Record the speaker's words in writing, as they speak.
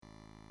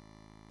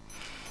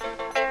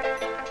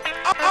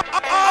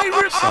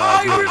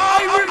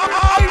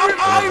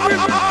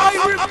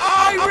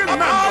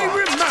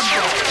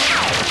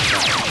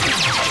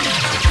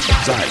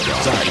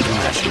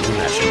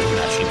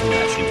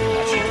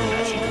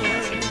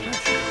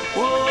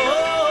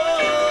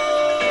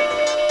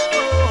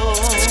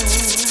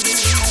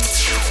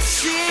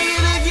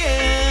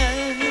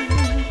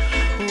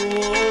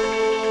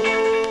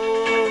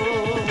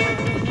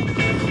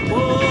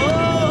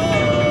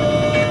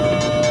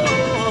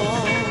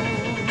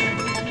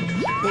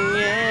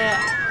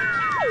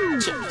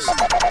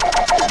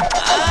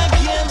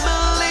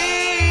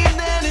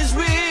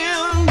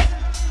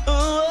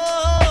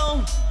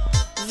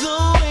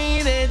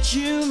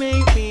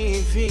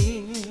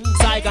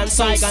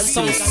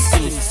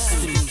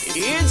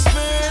It's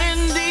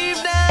burning deep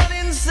down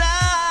inside.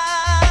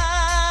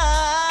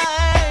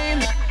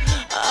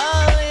 A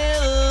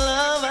little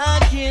love I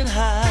can't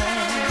hide.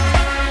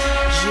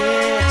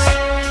 Yes,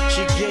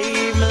 she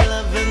gave me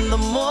love in the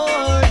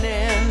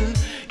morning,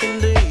 in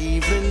the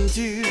evening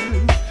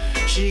too.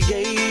 She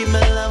gave me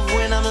love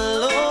when I'm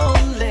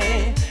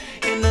lonely,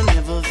 and I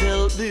never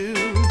felt blue.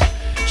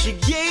 She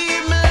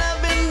gave me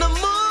love in the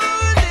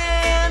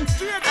morning,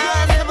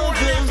 I never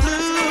felt blue.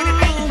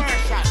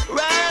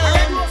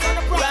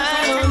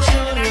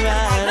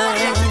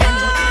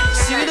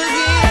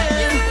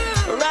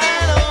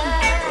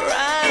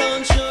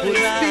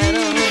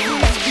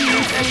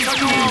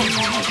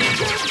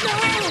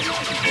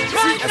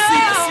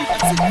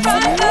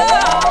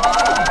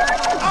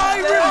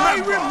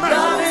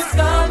 Love is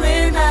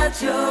coming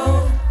at you,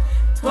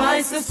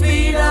 twice the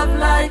speed of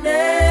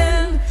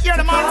lightning. You're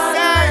the man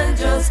and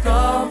just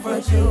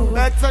comfort you.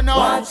 Better know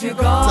what you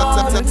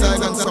gonna do.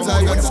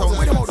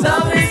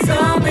 Love is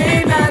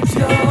coming at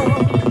you,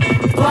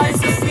 twice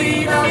the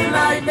speed of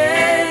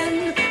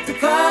lightning. To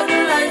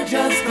cuddle and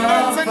just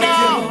comfort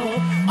you.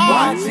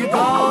 What you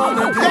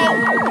gonna do?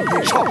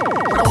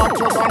 What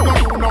you gonna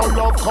do? No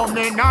love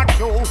coming at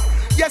you.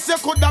 Yes, you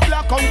could have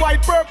black and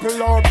white,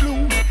 purple or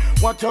blue.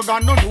 What you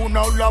gonna do?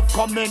 No love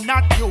coming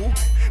at you.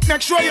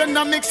 Make sure you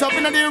not mix up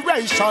in the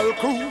racial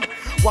crew.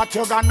 What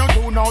you gonna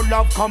do? No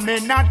love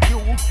coming at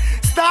you.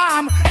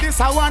 Storm,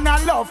 this I wanna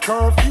love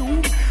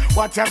curfew.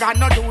 What you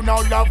gonna do?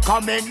 No love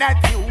coming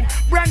at you.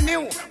 Brand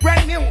new,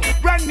 brand new,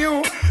 brand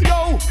new.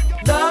 Yo,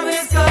 love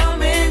is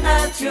coming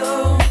at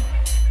you,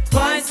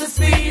 twice the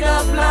speed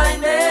of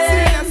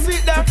lightning. See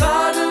that? To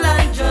cuddle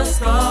and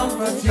just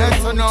comfort you.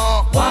 Better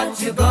know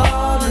what you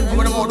gonna do.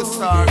 I'm gonna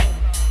start.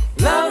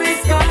 Love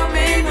is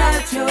coming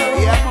at you,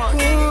 yeah,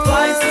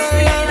 twice the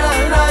speed of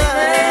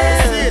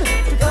lightning.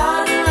 To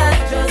cuddle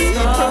and just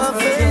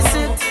comfort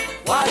you.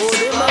 What you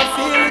gonna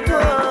do?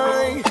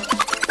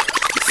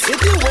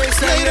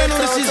 Yeah, you don't know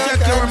this is Jack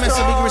Ramos. A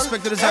big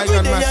respect to the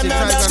XIXgon Massive.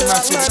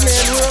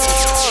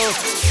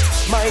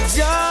 My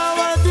job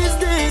at this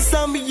day,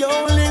 I'm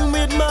yawning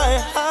with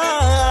my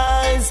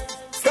eyes.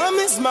 From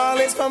the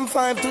smallest, from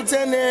 5 to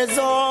 10 years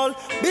old,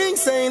 being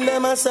saying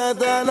them a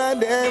Satan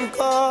and them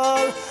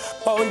call.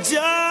 Oh,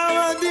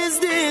 job at this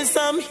day,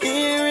 I'm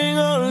hearing,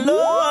 oh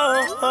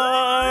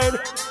Lord.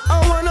 I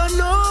wanna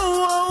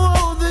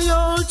know the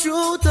whole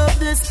truth of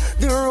this,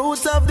 the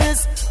root of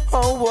this.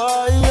 Oh,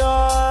 why?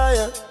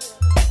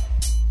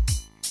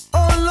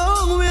 How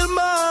long will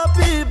my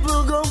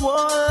people go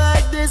on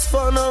like this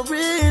for no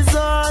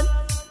reason?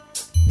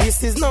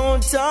 This is no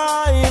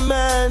time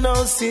and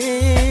no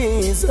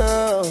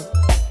season.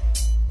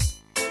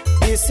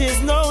 This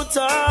is no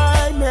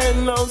time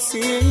and no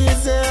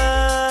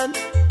season.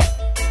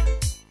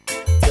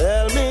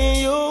 Tell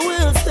me you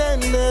will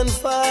stand and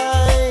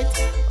fight,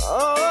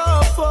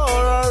 oh,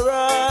 for a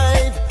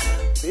right.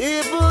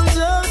 People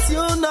just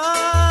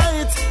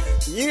unite,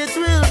 it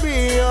will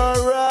be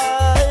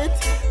alright.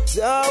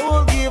 Jah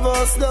will give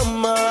us the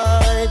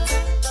might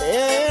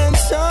and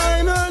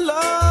shine a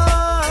light.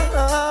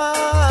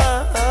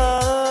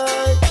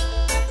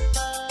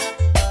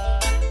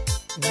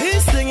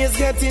 This thing is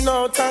getting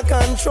out of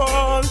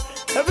control.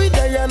 Every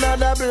day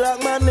another black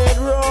man head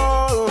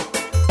roll.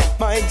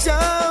 My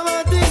job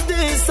at this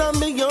day, I'm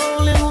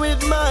beginning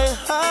with my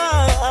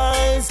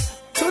eyes.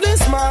 To the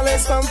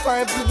smallest from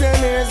 5 to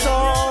 10 years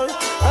old,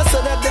 I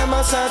said that them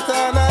a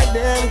Satan and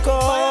them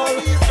call.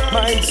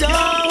 My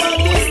job at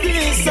this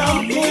day,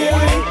 I'm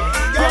hearing.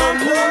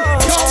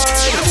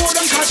 More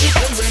than catch it,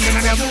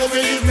 and the more we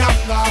live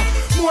longer.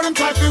 More than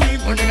try to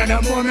weak, and the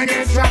more we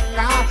get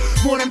stronger.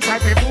 More than try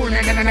to fool,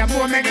 and the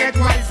more we get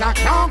wiser.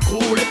 Can't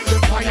cool,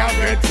 fire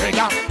red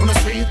trigger on the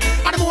street.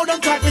 And the more than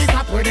try to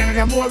stop with, and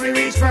the more we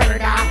reach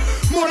further.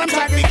 More than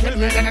try to kill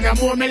me, and the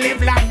more we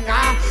live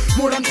longer.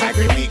 More than try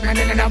to weak, and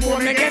the more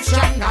we get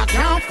stronger.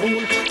 Can't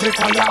fool, the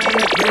fire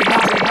red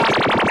trigger.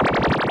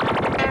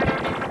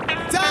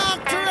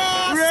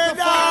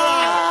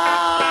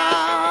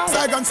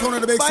 Son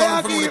of the big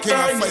sound from the king of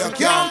fire.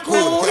 Can't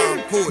cool.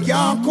 Yo,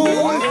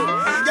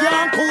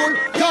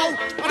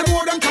 and the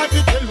more them try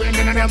to kill when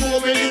and the more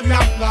we live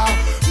longer.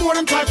 More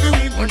them try to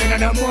weep when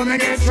and the the more me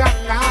get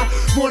stronger.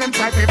 More them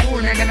try to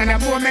fool me, then the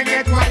more me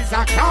get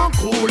wiser. Can't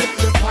cool,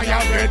 the fire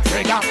get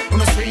trigger on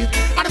the street.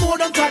 And the more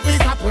them try to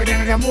stop with,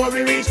 then the more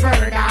we reach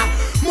further.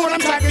 More them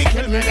try to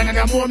kill me, then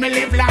the more me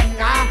live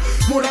longer.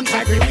 More them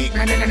try to weak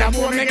me, then the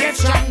more me get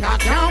stronger.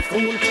 Can't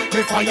fool,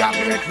 the fire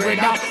get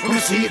trigger on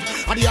the street.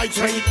 And the heights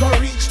where it go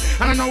reach.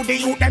 And I know the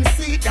youth them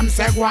see it, them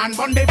say go on,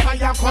 burn the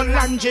fire, call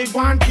and jig,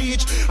 go and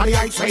teach. And the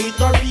heights where it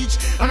go reach.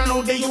 And I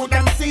know the youth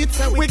them see it,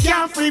 say we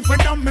can't free for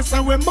them, me say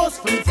we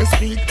must free for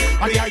speak.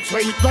 And the heights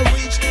where it go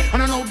reach.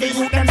 And I know the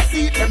youth them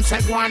see it, them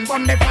say go on,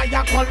 burn the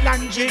fire, call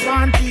and jig, go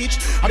and teach.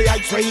 And the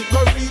heights where it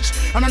go reach.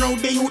 And I know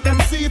the youth them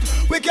see it,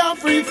 we can't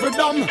free for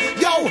them.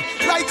 Yo,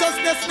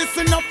 righteousness,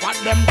 listen up at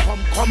them,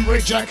 come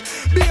reject.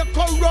 Be a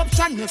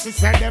corruption, yes,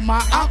 say them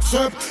a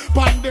accept.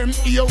 Pan them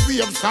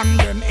earwaves and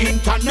them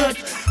internet.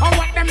 And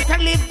what them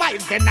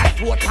televise, then a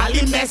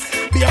totally mess.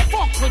 Be a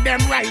fuck with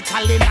them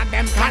rightly and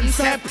them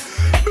concept.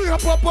 Be a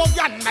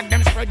propaganda,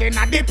 them spreading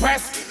at the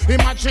press.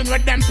 Imagine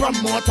with them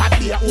promote a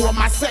be a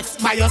homo sex,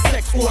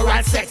 biosex,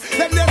 oral sex.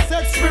 Them they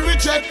sex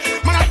spiritual.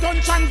 Man a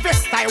dunch and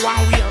vest, I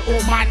want wear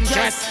woman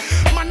dress.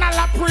 Man a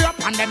la pray up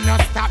and them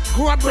not stop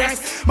grow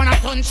breast. Man a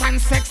dunch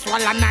and sexual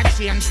and not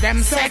change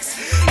them sex.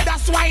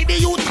 That's why the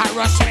youth a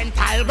rush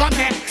mental go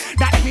make.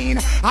 That mean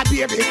a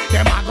baby,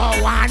 them a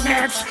go on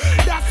next.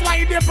 That's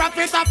why the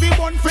prophet of the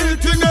born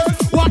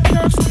filthiness. What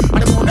next?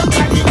 And the more them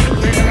try to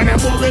live, and the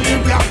more we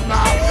live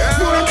longer.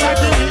 More them try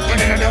to live,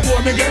 and the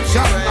more me get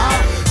stronger.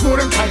 More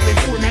them try to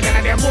fool me,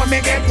 and the more me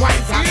get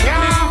wiser.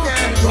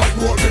 Don't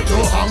go me to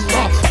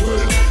hunger.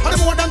 And the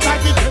more them try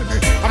to kill me,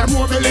 and the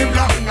more me live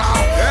longer.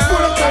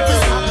 More them try to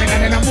stop me,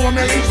 and the more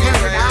me live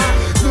further.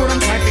 More them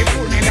try to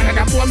fool me, and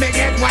the more me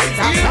get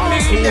wiser.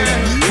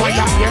 Why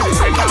you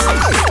here?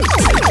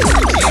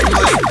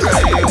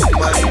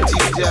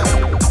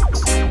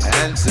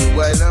 Answer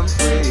while I'm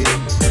praying.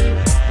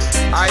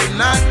 Hide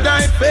not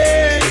thy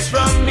face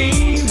from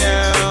me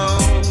now.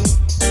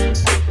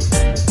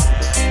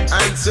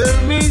 Answer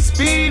me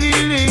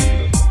speedily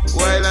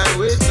while I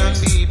wait and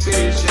be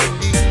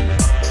patiently.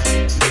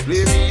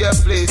 Play me a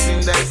place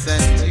in thy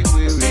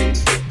sanctuary,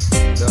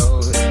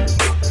 Lord.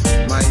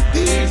 My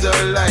days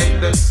are like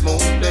the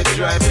smoke that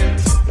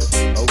driveth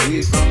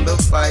away from the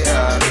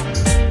fire.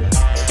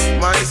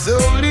 My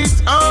soul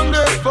is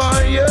hunger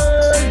for your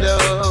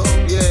love,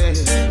 yes.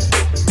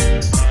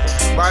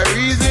 By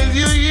reasons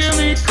you hear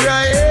me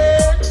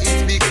crying,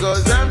 it's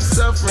because I'm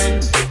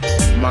suffering.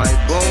 My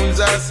bones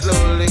are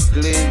slowly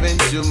cleaving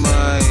to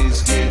my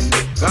skin.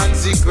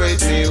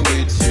 Consecrate me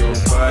with your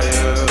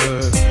fire,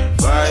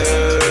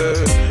 fire,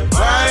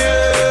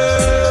 fire,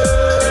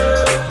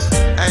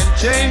 and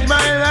change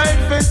my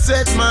life and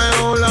set my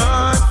whole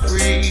heart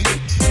free.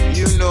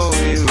 You know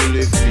you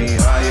lift me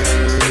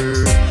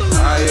higher,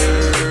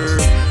 higher,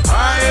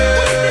 higher.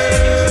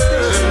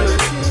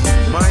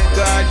 My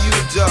God, you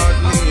taught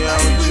me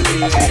how to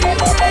live.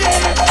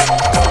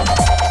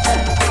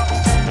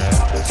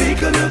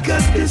 Take a look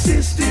at the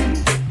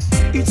system.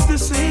 It's the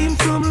same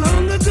from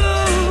long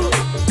ago.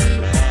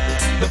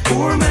 The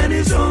poor man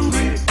is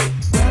hungry,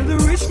 while the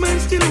rich man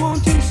still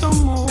wanting some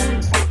more.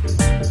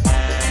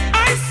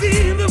 I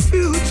see the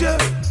future,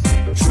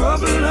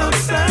 trouble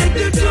outside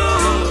the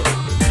door.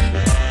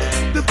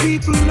 The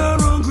people are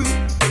hungry,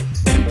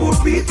 and poor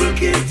people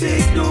can't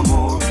take no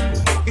more.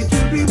 It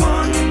will be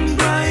one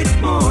bright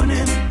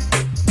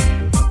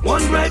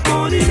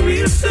morning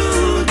real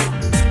soon.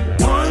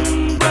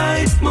 One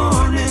bright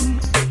morning,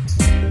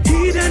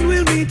 Eden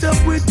will meet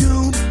up with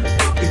doom.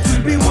 It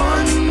will be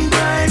one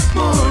bright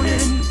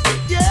morning,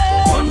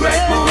 one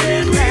bright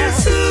morning real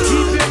soon.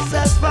 Keep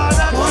yourself far.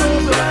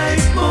 One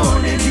bright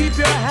morning, keep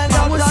your hand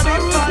out of the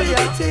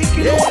fire.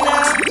 Taking over.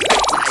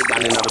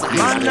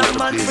 Man and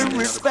man will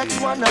respect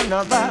one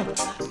another.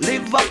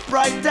 Live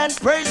upright and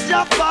praise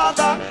your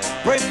Father.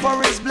 Pray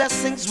for His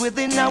blessings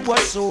within our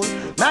soul.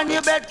 Man,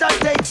 you better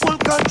take full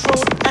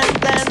control. And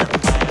then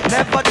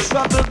never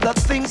trouble the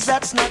things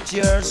that's not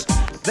yours.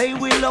 They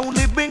will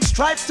only bring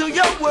strife to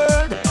your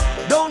world.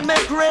 Don't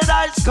make red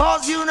eyes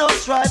cause you no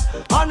strife.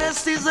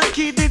 Honesty's the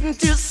key,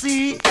 didn't you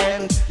see?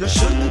 And you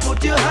shouldn't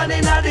put your hand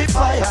in the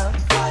fire.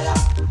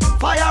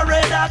 Fire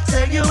red, I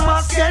tell you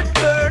must get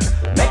burned.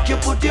 Make you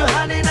put your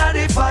hand in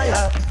the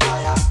fire.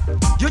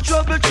 You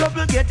trouble,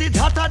 get it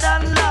hotter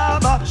than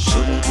lava.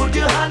 Shouldn't put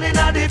your hand in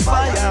the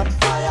fire.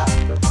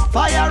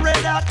 Fire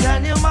red, I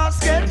tell you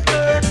must get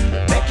burned.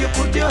 Make you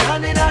put your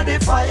hand in the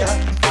fire.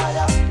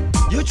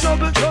 You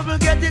trouble,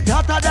 get it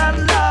hotter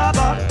than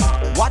lava.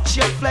 Watch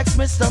your flex,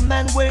 Mr.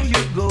 Man, where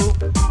you go.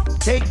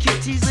 Take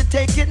it easy,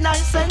 take it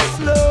nice and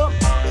slow.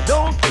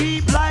 Don't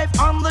keep life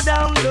on the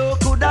down low.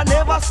 Could I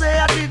never say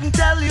I didn't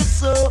tell you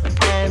so?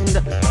 And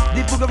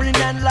the boogering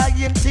and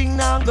lying thing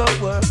now go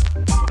work.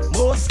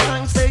 Most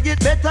times say it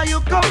better you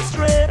come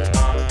straight.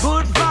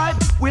 Good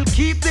vibe will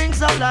keep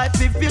things alive.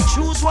 If you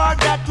choose war,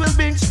 that will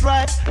bring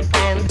strife.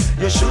 And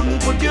you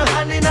shouldn't put your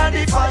hand in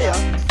the fire.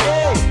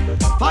 Hey,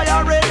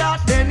 fire red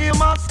hot, then you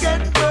must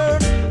get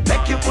burned.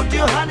 Make you put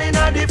your hand in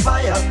the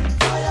fire.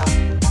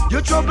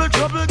 Your trouble,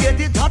 get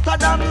it hotter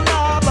than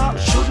lava.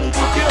 Shouldn't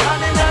put your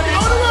hand in the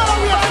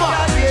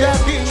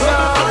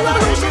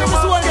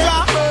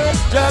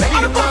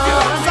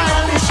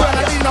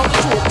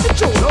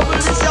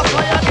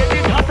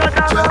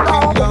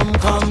kingdom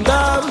come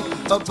down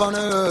upon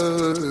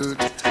earth.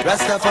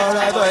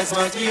 Rastafari voice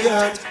must be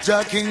heard.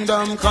 Jah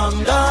kingdom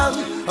come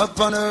down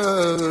upon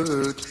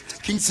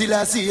earth. King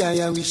Selassie, I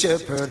am we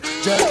shepherd.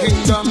 Jah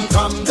kingdom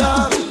come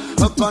down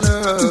upon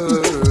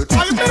earth.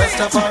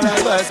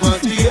 Rastafari voice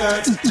must be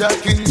heard. Jah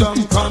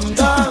kingdom come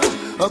down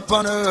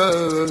upon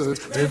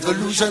earth.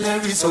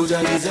 Revolutionary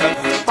soldier is a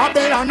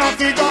Babylon of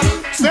the gun.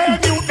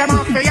 Save you, them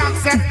off the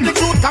accept the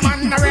truth. Come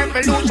on, the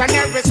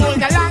revolutionary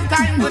soldier. Long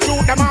time the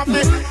truth, them off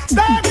the.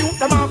 Save you,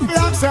 them off the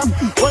accept.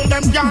 Well,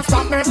 them can't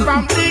stop me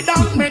from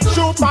freedom. Make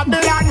sure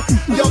Babylon.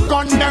 Your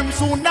gun them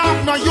soon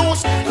have no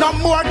use. No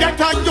more get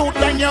a youth,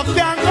 then you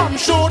can't come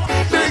shoot.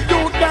 The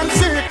youth them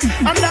sick.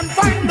 And them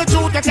find the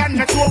truth again.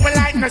 The truth will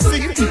like the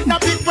seed. No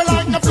people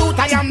like the flute.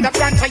 I am the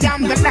branch, I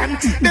am the lamb.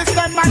 This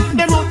them and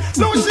the root.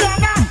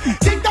 Luciana,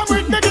 kick them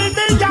with the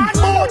yard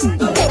boat.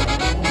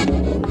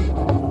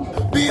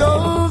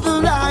 Behold the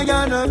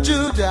Lion of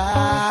Judah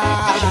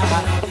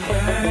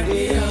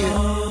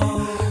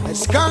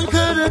has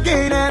conquered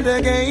again and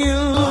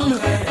again.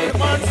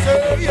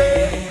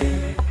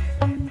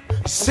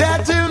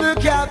 Set to the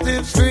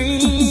captives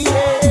free.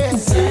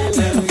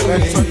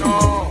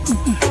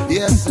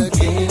 Yes,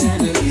 again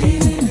and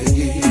again and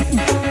again.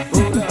 Oh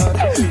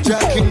Lord,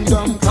 Jah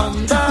kingdom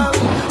come down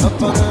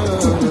upon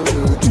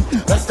earth.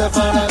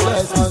 Rastafari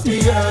voice must be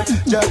heard.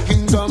 Jah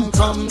kingdom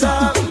come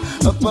down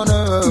upon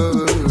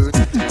earth.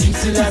 King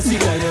Selassie, I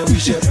am we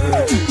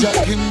shepherd.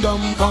 Jah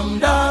kingdom come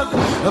down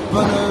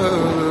upon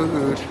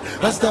earth.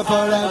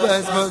 Rastafari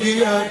voice must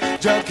be heard.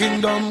 Jah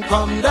kingdom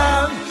come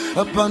down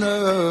upon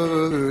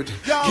earth.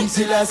 King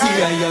Selassie,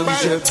 I am we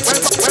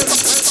shepherd.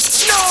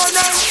 Known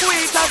and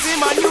sweet as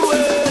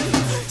Emmanuel,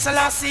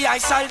 Selassie I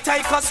shall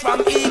take us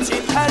from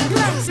Egypt.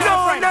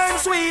 Known and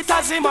sweet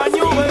as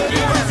Emmanuel.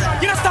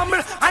 You don't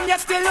stumble and yet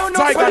still you know.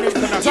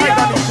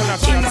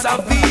 Kings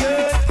of the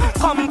earth,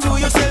 come to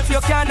yourself,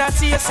 you cannot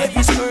see yourself.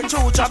 His skirt,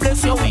 Jah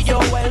bless you with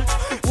your wealth.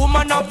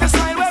 Woman of the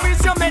soil, where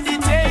is your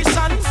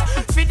meditation?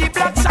 For the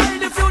black child,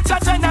 the future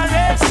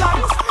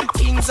generation.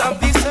 Kings of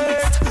this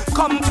earth,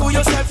 come to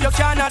yourself, you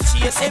cannot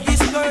chase every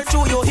skirt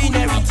to you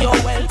inherit your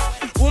wealth.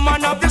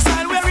 Woman of the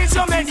soil, where is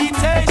your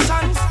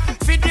meditation?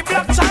 For the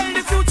black child,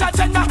 the future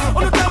gender.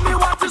 Oh, tell me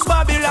what is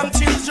Babylon,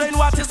 children,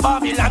 what is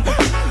Babylon?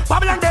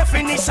 Babylon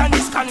definition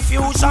is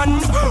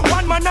confusion.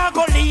 One man a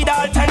go lead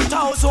all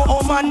 10,000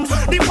 woman.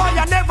 The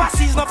fire never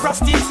sees no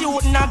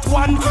prostitute, not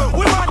one.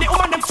 We want the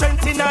woman them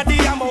strength in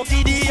the arm of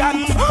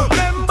Gideon.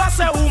 Remember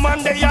say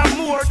woman they are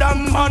more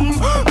than man.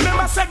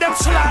 Remember say them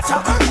slaughter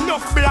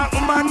enough black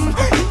man.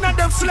 Inna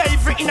them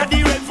slavery inna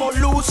the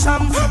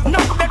revolution.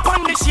 Now they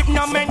on the ship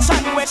no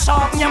mention we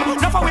sharp yam.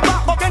 Now we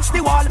back against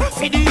the wall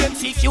for the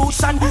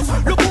execution.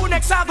 Look who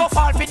next a go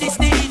fall for this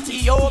the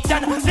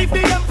Ethiopian. Leave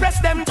the empress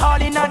them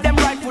tall inna them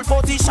rightful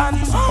position.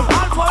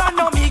 Alpha and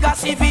Omega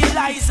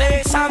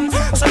civilization.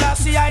 So I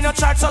see I no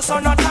church so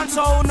no chance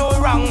so no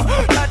wrong.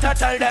 That I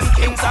tell them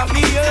kings of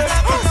the earth.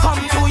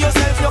 Come to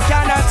yourself, you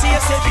cannot see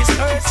yourself is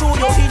earth. So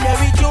you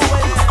inherit your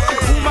wealth.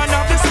 Woman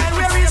of the side,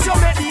 where is your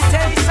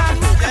meditation?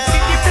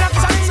 See the black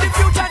signs, the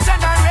future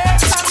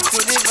generation. To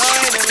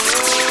divide and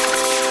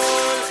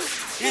rule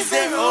is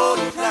their own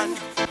plan,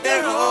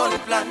 their own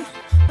plan.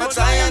 But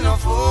I am no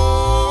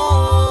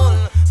fool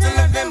to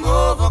let them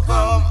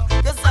overcome.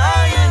 Cause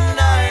I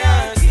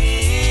am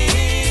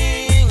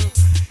king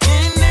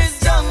in this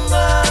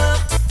jungle,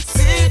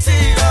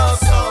 city of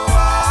so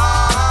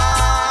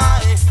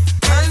high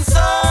and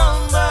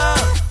somber.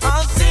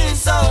 I've seen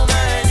so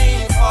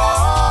many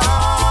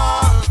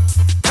fall,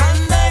 and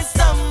they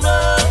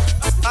stumble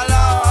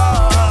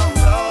along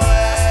the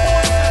way.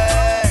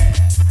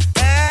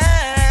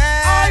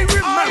 I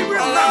remember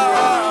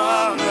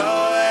along the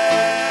way.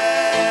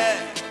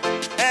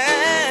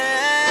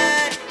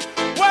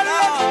 Well,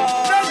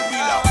 let's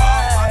feel a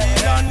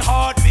Babylon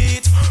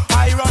heartbeat.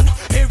 I run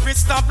every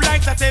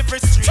stoplight at every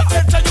street.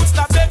 Tell you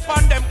stop dead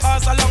on them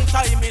cause a long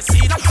time is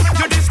seen.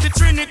 You this the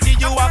Trinity,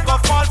 you have to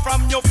fall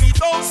from your feet.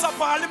 House of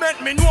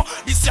Parliament, me know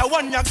this your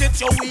one you get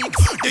your weak.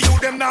 The you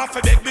them now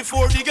for beg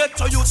before they get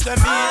to use them.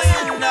 I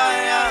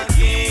am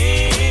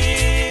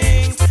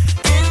king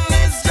in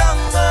this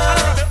jungle,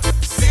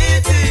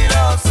 city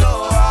of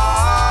so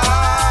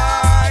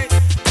high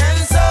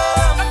and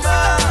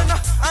somber.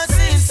 I've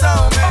seen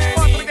so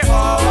many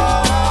falls.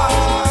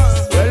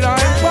 Well,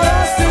 I'm for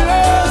us to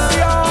lose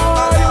you.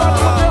 Even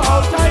from the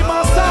old time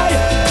outside.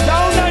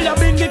 Down there you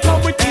bring it up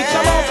with teach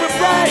about the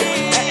pride.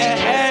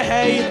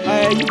 Hey.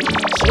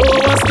 Show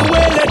us the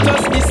way, let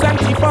us be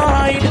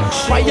sanctified.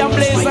 Fire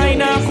blaze, I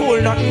know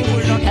cool nothing.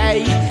 Hey,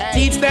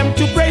 teach them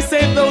to pray,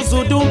 save those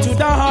who doomed to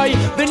die.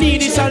 The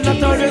needy shall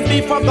not always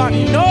be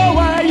forgotten. No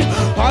way.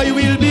 I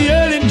will be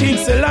hailing King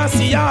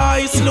Selassie.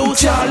 I slew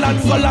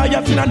Charlotte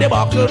Goliath in a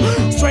debacle.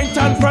 Strength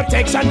and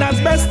protection as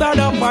best of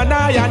them. And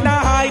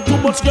I. Too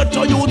much get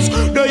to youths,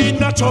 they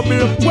in a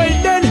trouble.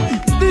 Well then.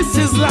 this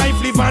is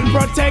life, live and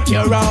protect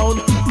your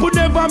own. Would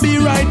never be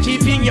right,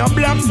 keeping your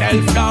black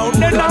self down.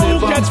 Then who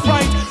gets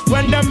fright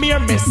when the mere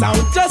miss out?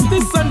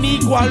 Justice and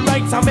equal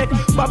rights, I make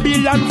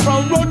Babylon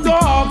from road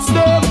dogs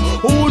them.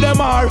 Who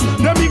them are?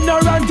 Them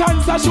ignorant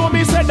answer show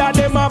me said that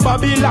them a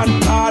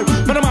Babylon car.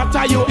 But no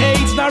matter your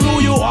age, nor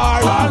who you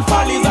are, all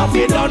follies of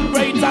it done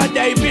greater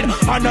David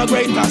and a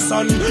greater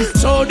son.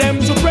 Show them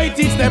to pray,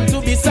 teach them to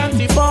be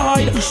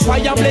sanctified.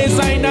 Fire blaze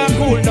ain't a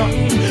cool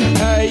nothing.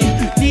 Hey,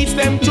 teach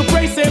them to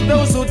pray, save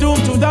those who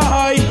doomed to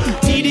die.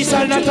 TD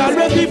shall not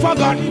already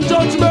forgotten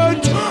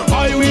judgment.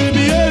 I will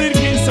be held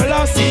King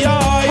Selassie. Shall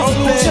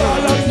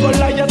I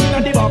Goliath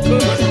in the buckle.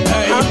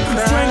 Hey,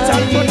 strength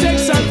and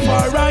protection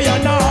for I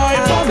and I.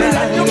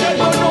 Babylon, you get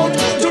one out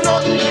to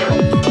nothing.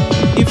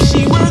 If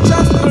she were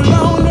just a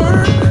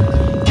loner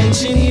and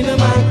she needed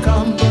my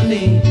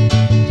company,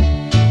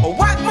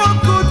 what more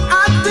could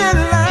I tell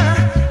her?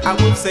 I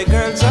would say,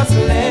 girl, just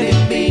let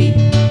it be.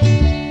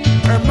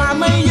 Her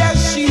mama,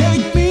 yes, she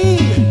hate me,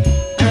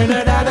 and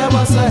her dada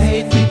must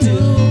hate me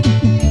too.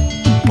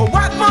 But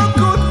what more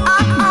could I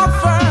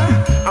offer?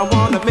 I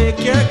wanna make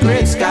your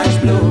great skies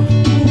blue.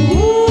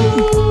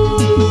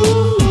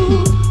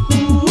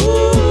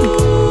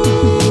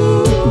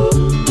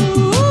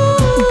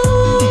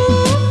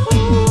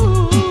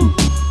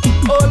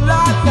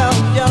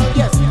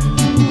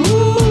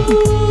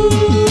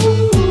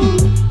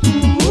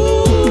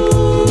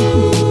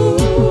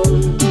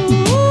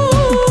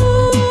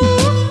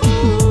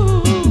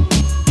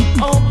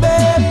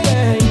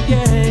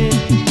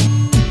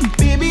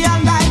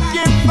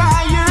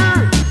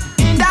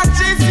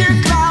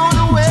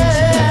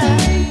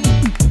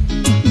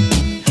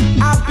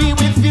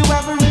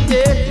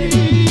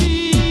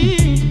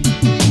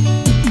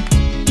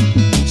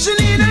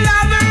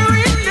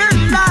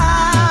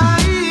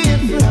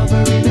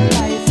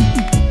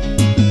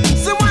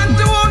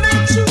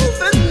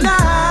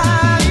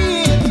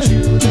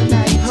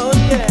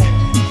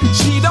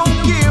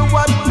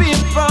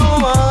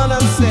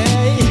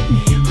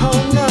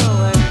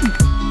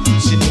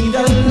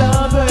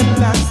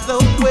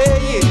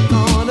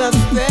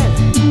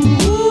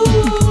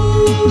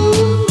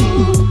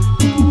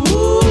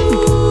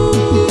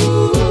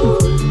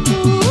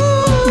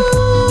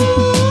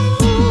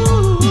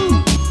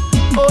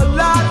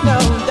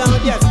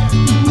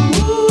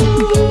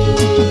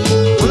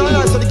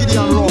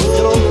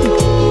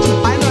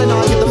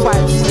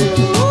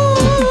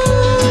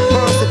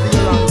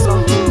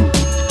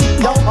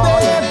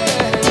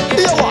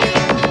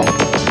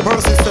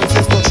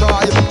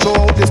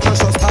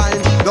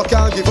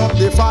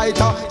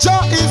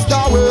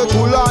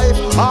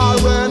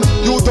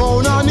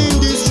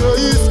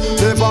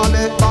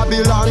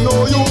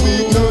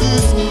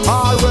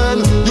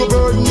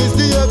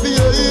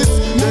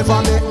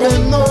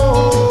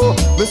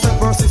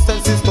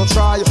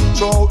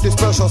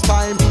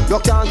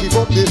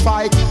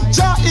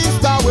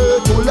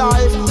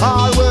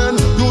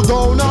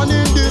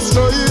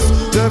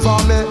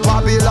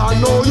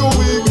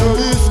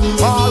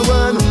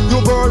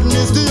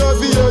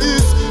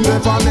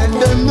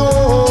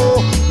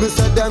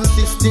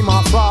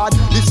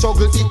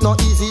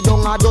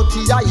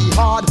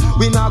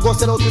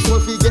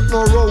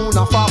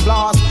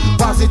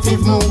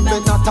 Positive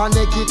movement, not a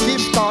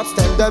negative thoughts.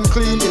 Tell them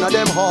clean in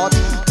them heart.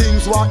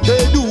 Things what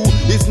they do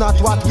is not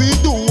what we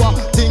do.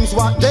 Things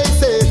what they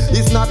say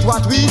is not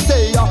what we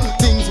say.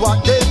 Things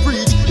what they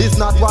preach is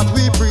not what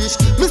we preach.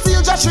 Me see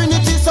you just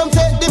Trinity, some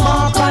take the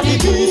mark on the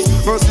beast.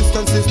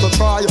 Persistence is to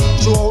try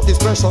throughout this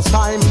precious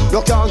time.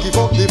 You can't give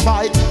up the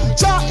fight.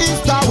 Jah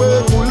is the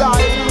way to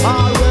life.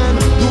 And when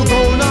you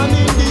down and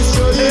in this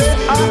chase,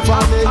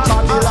 never let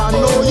Babylon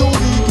know you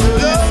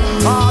weakness.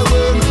 And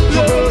when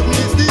your burden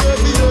is the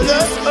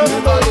heaviest,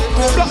 never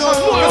let them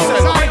know.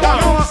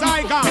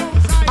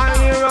 I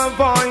hear a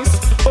voice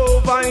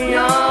over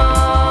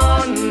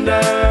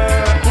yonder.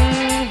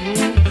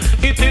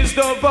 It is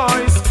the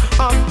voice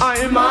of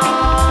I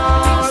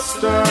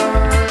master.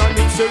 And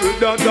it's a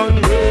redder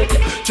than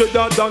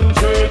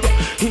red.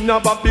 In a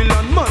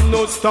Babylon man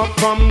no stop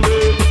from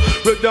dead.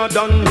 Redder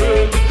than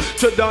red.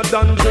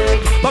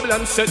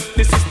 Babylon set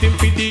the system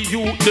for the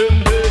youth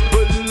them dead.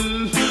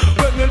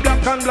 When we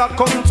black and black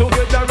come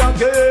together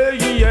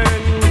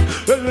again,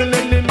 when we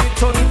enemy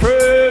turn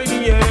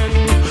praying,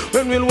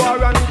 when we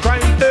war and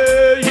crime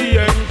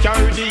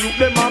carry the youth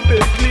them a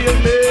Bethlehem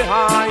me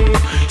high.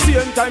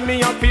 Same time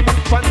me a fi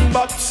book and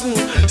boxing.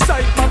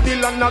 Side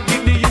Babylon a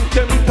give the youth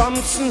them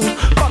Thompson.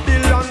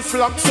 Babylon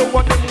flag so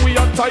what them we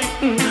a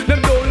tighten.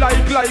 Them don't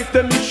like life,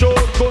 them show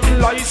gun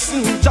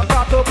license. Jack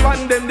out up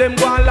and them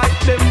go like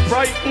them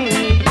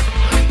frightened.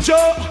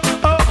 Joe,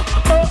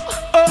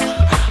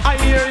 I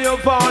hear your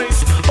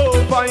voice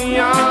over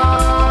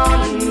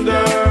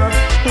yonder.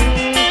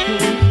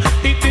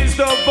 It is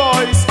the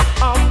voice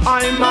of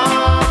I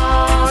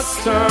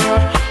master.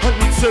 And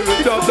it's a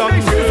redder than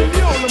red.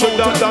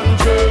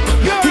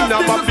 In a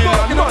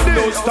Babylon man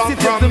no stop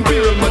from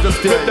here.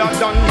 Redder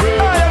than red.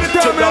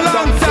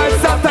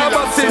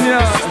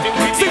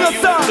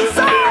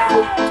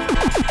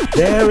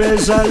 There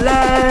is a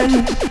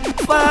land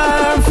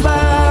far,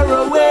 far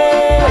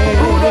away.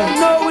 Who don't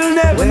know will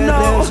never where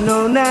know. There's no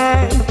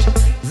night,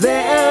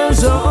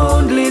 there's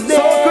only day.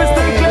 So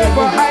crystal clear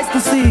for eyes to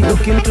see.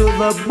 Look into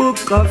the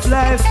book of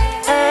life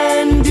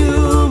and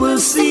you will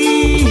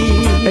see.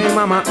 Hey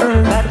mama,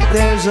 that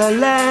there's a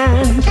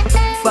land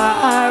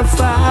far,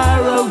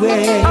 far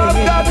away.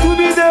 I've got to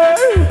be there.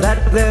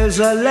 That there's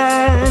a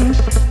land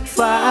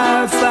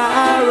far,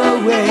 far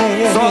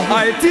away. So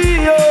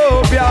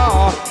Ethiopia,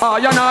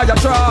 I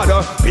trod.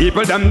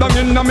 People them down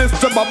in the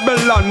Mr.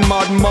 Babylon,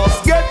 mad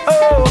must get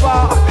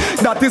over.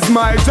 That is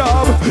my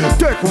job.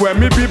 Take away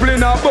me people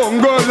in a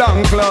bungle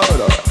and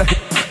cloud.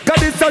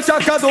 Cause it's a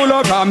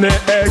shakadula from the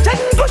edge and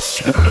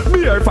push.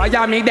 Beer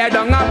fire me dead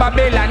on a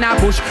Babylon a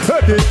push.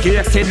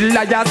 Educated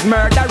liars,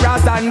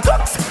 murderers and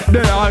cooks,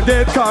 they all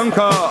get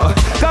conquered.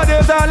 Cause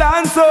there's a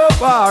land so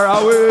far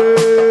away.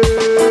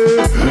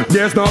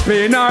 There's no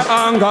pain or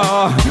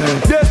anger.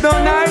 There's no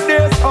night,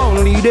 there's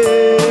only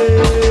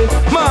day.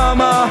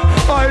 Mama,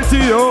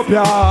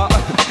 Ethiopia,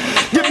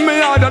 give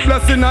me all the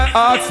blessing I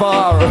ask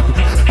for.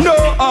 No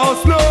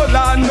house, no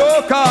land,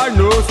 no car,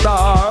 no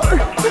star.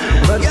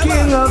 The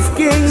King of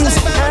Kings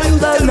and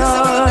the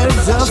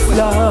Lords of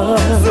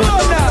Lords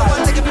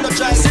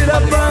sit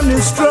upon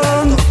his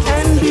throne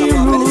and he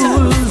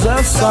rules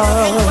us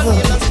all.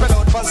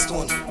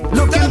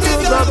 Look into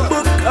the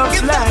book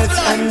of life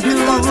and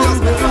you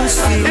will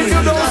see. If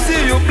you don't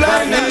see, you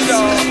blind and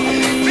dumb.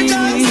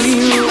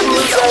 He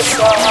rules us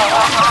all.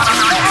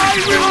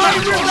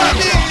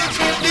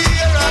 The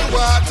air and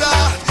water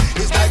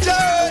is the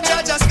church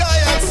of the sky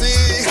and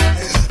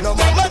sea. No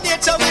mama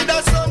nature with the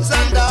sons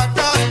and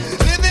daughters,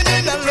 living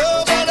in the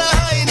love and the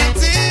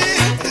unity.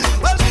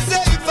 Well, we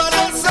say if I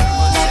don't so,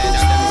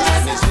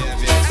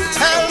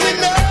 tell me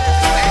now,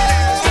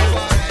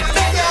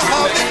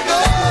 how it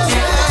goes.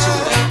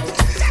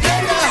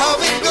 How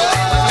it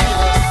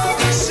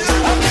goes.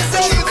 And we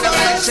say if I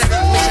don't so,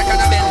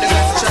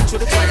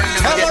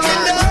 tell me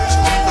now.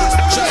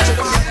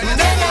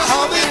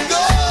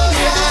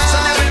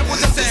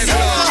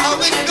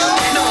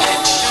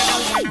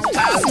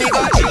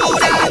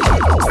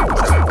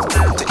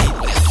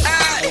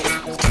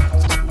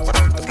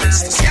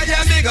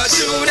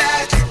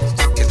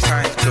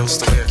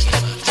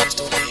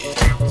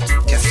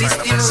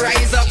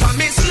 Rise up and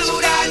me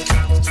slew that.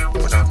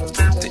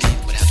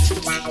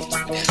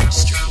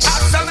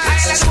 Up some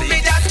island to me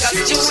that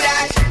just do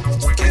that.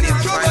 Hey,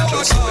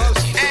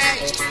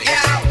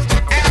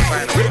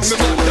 With me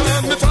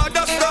mother, me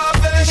father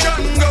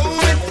starvation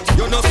going.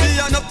 You know see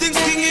nothing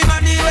king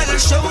Emmanuel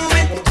show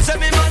me. Say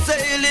me must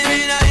sail him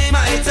in a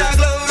might of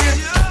glory.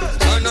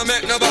 And no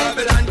make no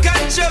Babylon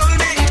control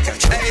me.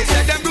 Hey,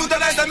 say them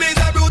brutalize the me,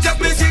 the brute of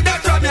me see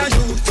that from your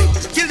youth.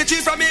 Kill the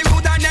tree from me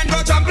root and then go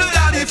trample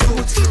all the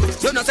fruit.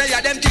 You know say ya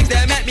them things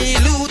they make me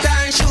loot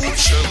and shoot.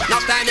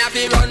 Enough time you have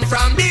to run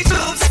from the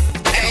troops.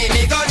 Hey,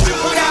 me go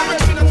through that.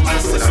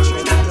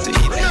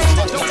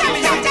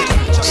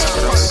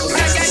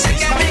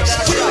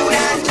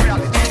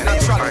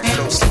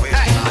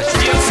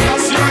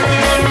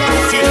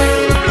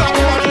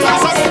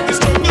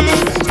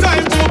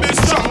 Time to be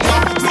stronger.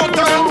 No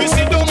time to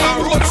sit down and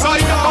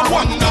roadside and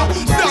wonder.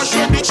 Dash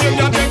with the chain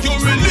that make you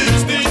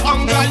release the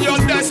anger. Your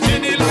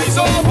destiny lies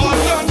over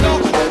yonder.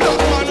 That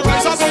man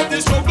rise above the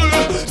struggle.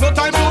 No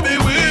time to be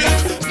weak.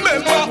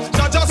 Remember,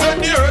 Jaja said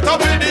the earth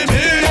up in the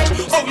meat.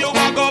 Oh, you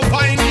are gonna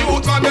find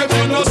youth man if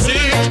you no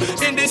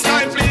seek. In this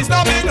time, please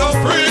don't be no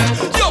freak.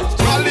 Yo,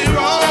 rally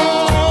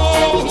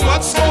round.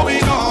 What's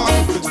going on?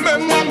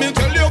 Remember me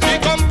tell you we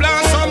come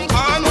plan some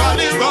can.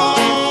 Rally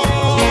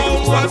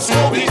round. What's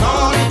going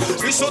on?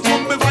 Listen to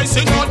me voice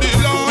in all the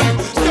land.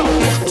 Yo,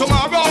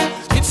 tomorrow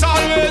it's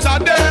always a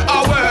day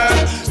away.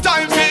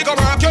 Time fi go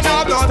work, you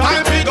know blood.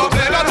 Time fi go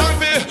play, time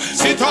fi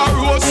sit on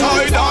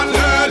roadside and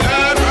lay.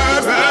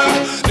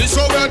 This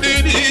over the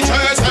DJ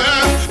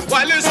say.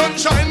 While the sun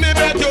shine, me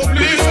beg you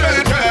please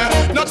make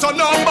it. Not turn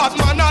on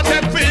Batman and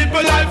take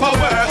people life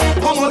away.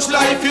 How much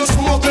life you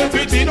smoke if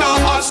it in a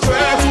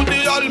astray? To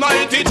the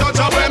Almighty Judge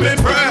when me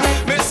pray.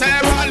 Me say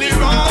rally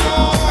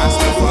round.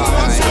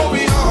 What's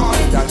going on?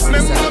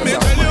 Remember me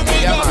tell you we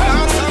go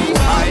down some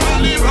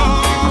rally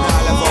round.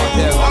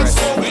 What's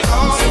going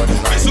on?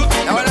 Listen to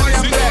me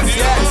voice in the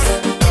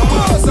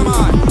Awesome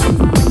man.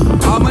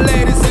 All my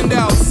ladies in the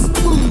house,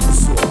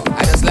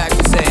 I just like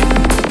to say,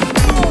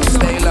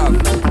 stay love.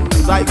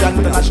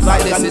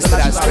 This is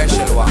that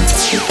special one.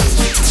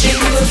 In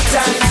good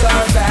times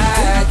or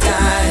bad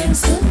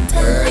times,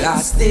 girl, I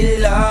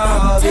still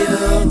love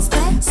you.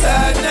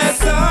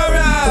 Sadness or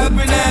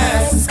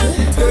happiness,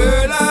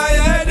 girl, I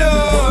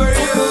adore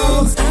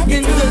you.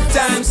 In good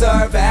times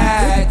or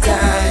bad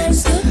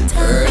times,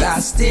 girl, I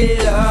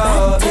still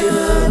love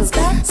you.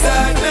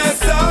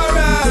 Sadness or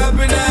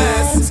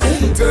happiness,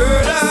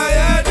 girl,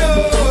 I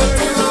adore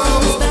you.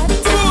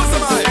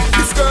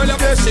 This girl,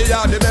 she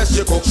are the best.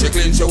 She cook, she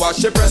clean, she wash,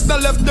 she press. No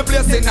left the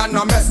place in and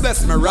no mess.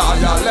 Bless me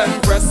royal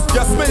empress.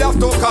 Yes, me have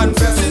to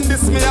confess. In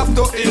this me have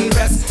to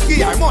invest.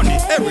 Give her money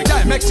every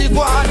time, make she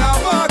go on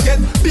a market.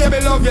 Baby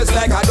love is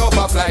like a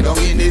dove fly down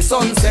in the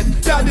sunset.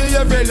 Daddy, you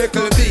every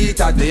little beat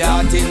of the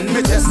heart in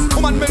me chest.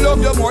 Woman, me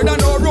love you more than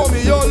no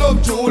Romeo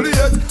love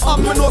Juliet.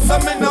 And me know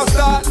some men not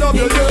start love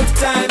you. Good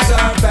times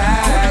are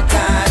bad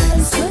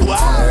times. Girl,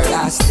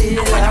 I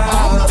still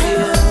love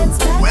you.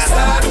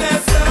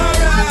 Sadness or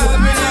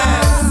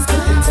happiness.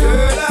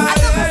 Girl, I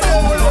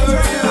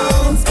adore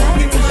you.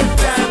 The good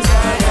times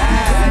are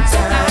bad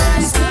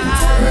times.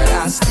 Girl, I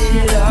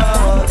still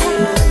love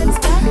you.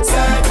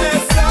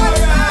 Sadness or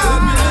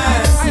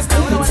happiness.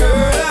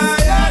 Girl,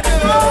 I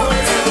adore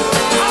you.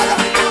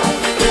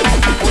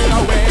 Put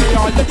away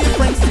all the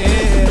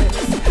differences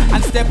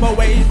and step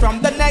away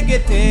from the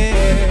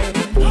negative.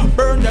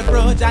 Burn the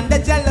grudge and the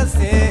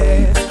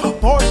jealousy.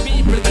 Poor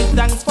people give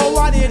thanks for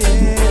what it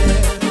is.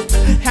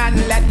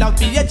 And let love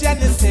be a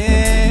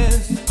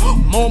genesis.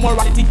 More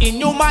morality in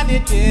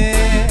humanity.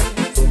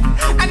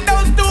 And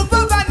those two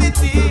for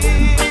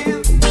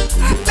vanities.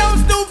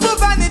 Those two for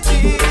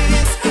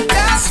vanities.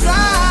 That's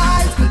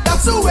right,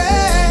 that's the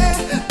way.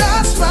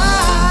 That's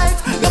right,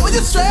 love with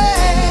you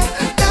straight.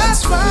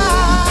 That's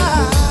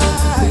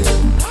right,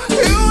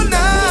 unite.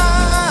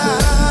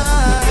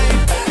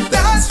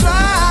 That's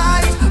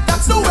right,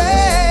 that's the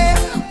way.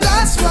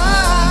 That's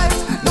right,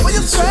 love with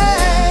you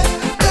straight.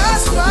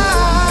 That's right.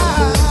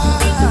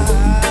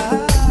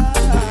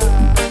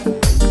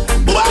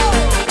 Whoa!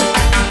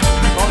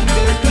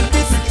 Until to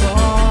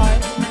destroy.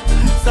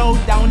 So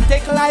don't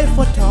take life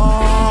for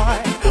toy.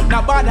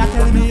 Now bother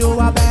tell me you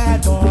a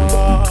bad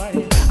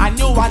boy. And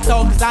you a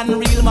thugs and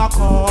real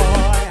McCoy.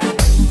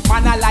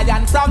 Man a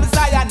lion from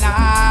Zion.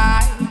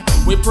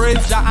 We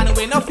praise Jah and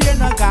we no fear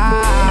no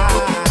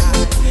God.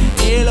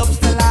 Hail up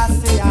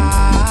Selassie.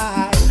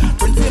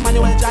 Prince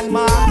Emmanuel John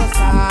Marcus.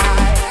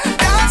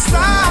 That's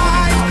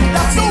right,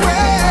 that's the way.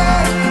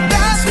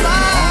 That's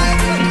right,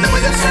 the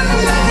way you should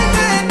live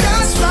it.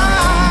 That's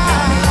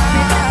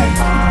right,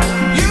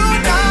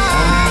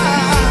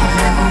 unite.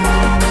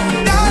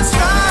 That's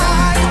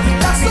right,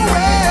 that's the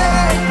way.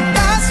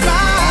 That's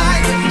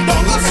right,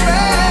 don't go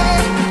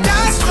straight.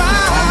 That's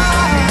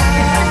right,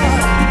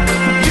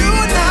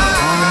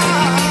 unite.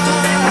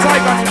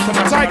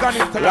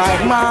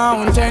 Like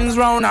mountains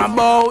round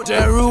about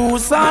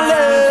Jerusalem.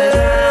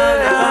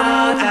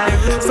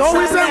 So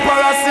is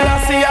Emperor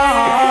Selassie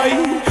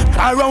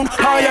high. Around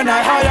higher than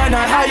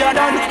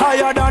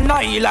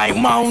I. Like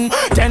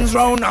mountains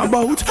round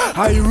about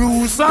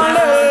Jerusalem.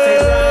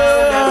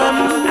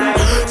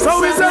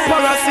 So is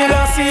Emperor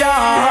Selassie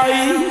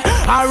high.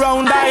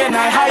 Around higher and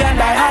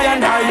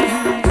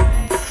I.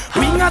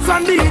 Wingers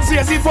and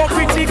DJs, if you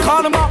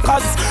critical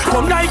mockers.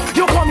 Come like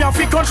you come here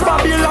fi crunch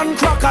Babylon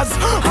crackers.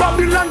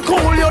 Babylon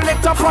cool, you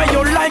let her fry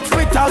you like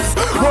fritters.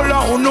 Roll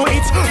on no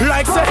it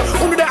like say,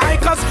 only the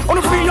hikers.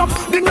 Only free up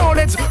the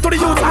knowledge to the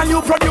youth and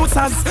you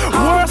producers.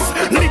 Worse,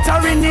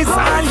 littering is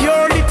all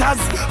your litters.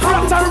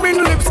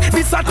 Flattering lips,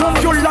 this a come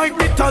you like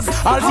bitters.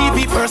 All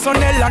TV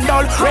personnel and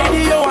all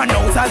radio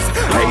announcers.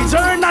 Hey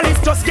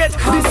journalists, just get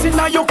this in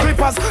your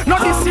clippers.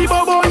 Not this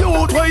Bobo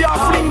youth where you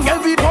fling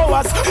heavy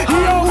powers.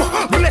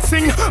 Yo,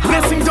 blessing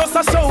just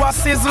a show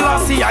us is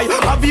Lassie. I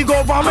have the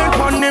government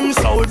on them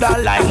soda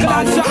like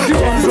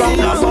mountains round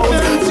about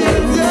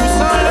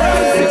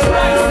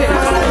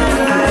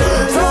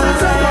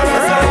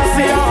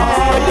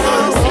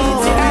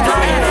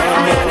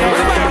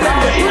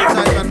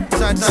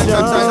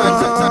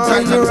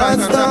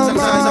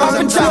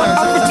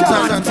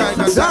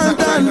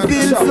Sometimes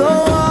feel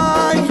so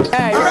high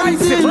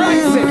until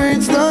you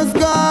reach the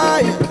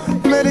sky.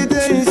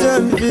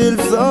 Meditation feels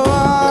so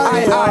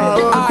high.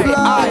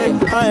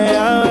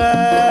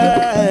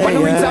 When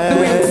we tap the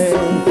wings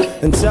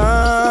and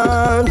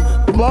chant,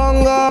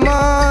 bongo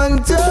man,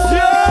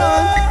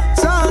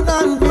 chant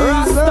and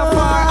feel so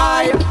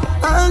high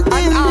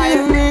until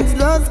you reach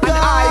the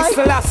sky.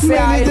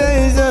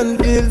 Meditation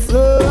feels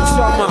so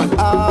high.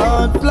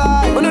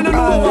 Outfly.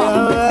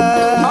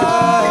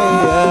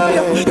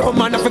 Yo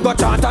man, if you go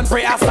chant and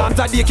pray, I stand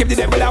and they keep the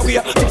devil away.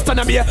 Just on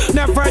me,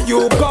 never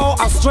you go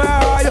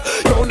astray.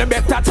 You no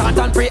better chant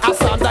and pray, I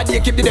stand and they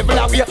keep the devil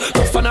away.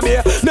 Just on me,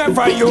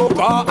 never you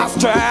go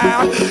astray.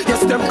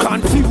 Yes, them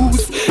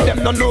confused,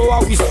 them don't know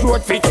how we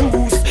road for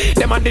choose.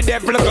 Them and the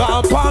devil go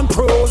up and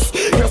cruise.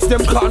 Yes,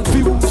 them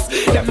confused,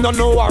 them don't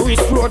know how we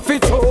road for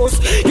choose.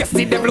 Yes,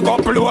 the devil go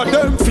blow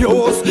them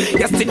fuse.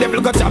 Yes, the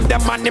devil go jam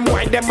them and him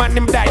wind them and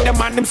him die them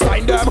and him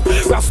sign them.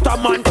 Rasta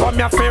man come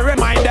here for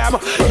remind them.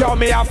 Yo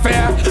me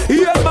affair,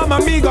 yeah mama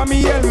me go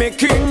me hail me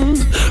king.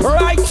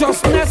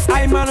 Righteousness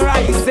I'm on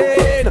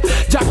rising.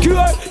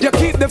 Jacure, you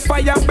keep the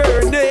fire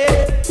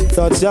burning.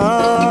 Touch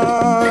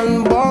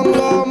on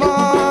bongo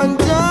man,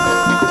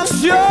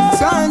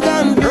 chant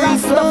and be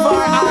so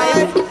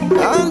high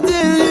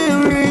until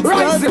you reach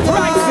the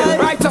sky.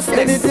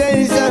 Righteousness.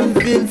 Meditation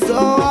feels so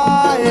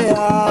high,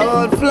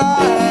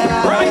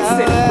 outfly.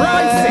 Rising.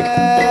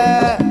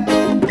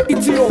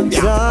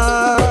 Ethiopia.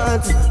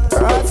 Chant,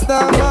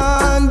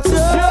 Rastaman,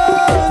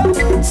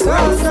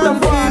 chant and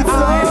feel so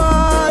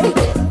high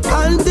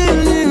until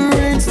you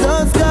reach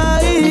the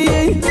sky.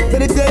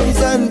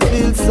 Meditation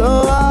feels so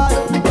high,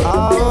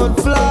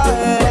 outfly.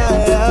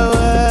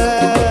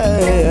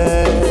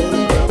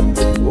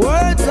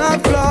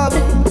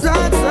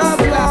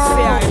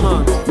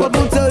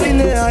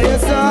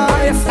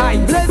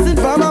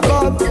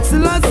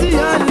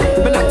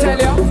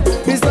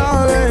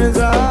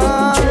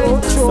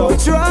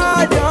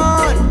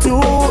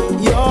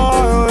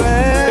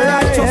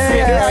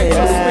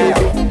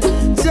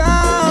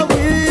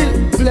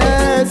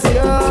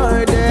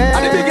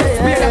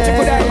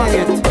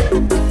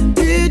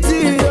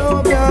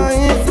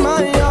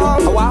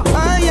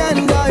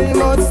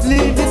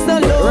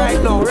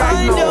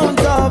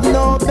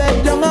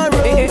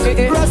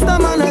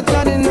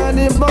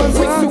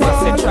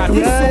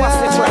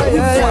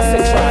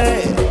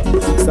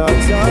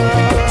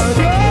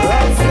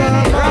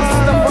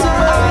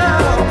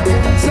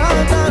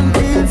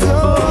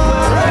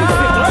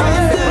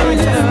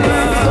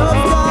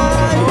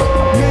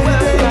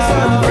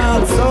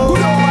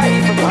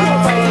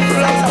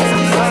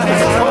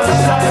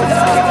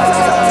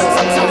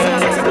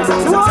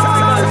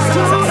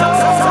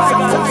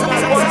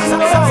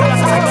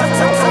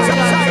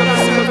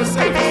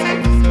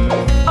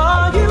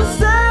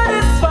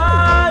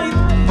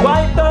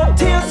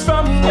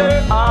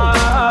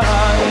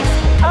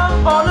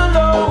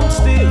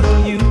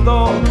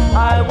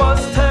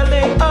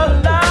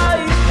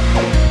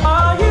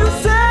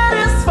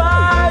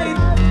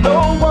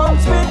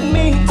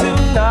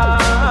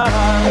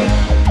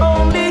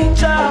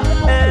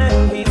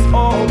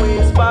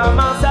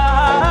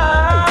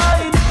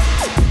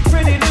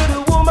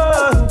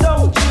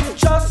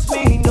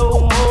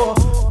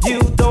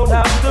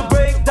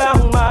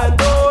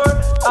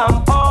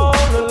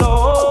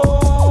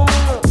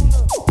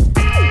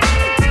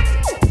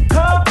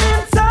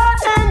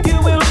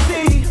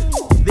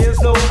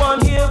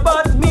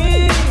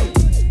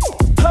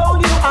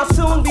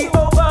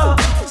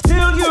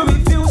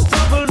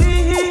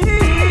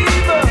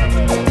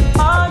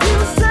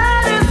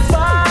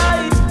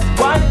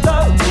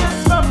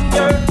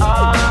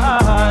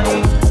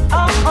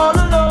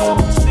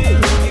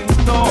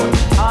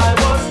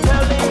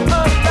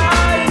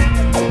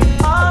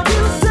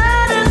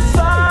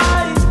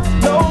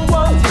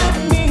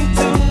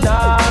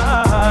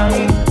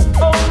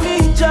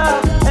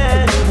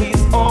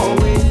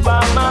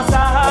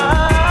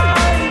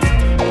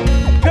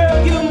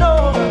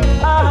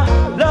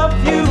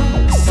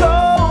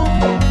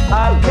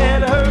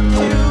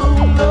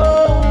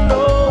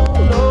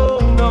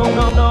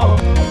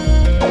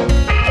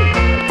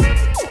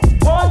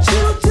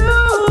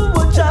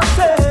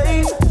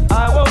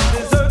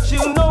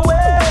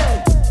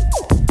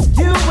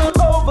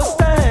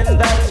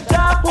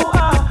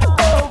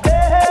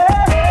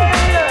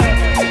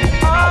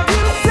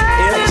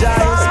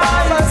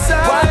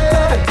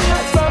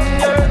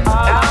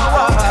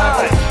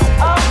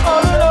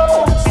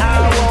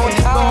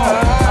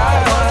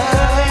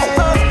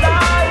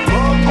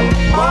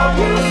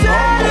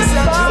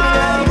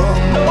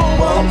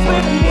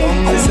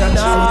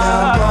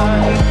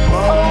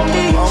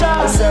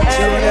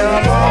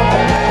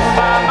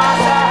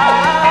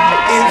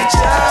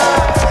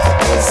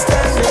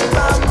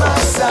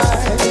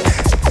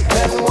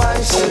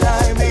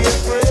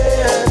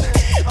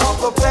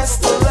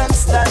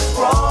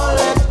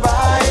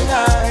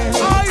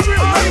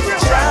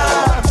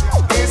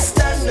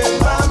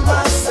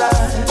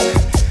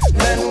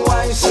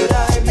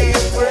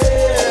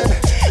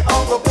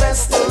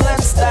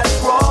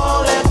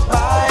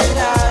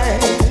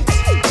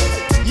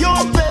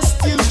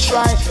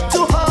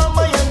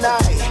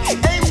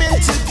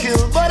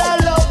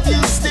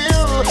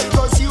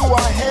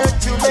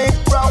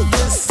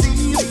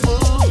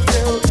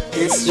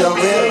 Jah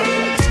will.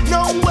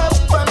 No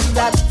weapon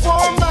that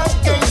form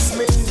against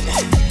me,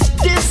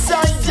 this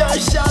I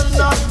just shall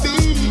not be.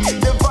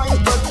 Divine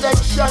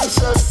protection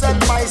shall set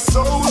my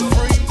soul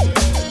free.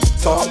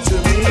 Talk to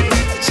me.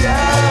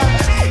 Jah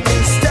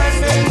is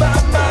standing by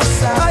my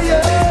side.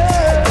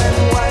 Then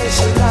why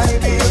should I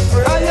be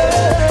afraid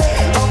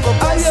of the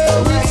pastor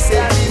we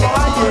standing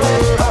on your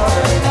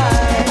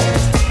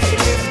night?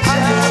 If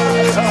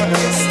Jah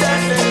is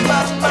standing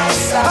by my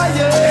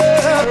side,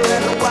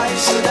 then why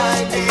should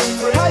I be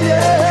afraid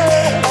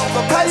of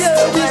the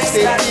pastor we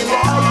standing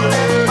on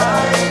your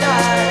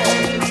night?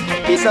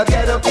 It's a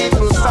ghetto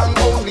people song,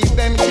 only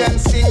them can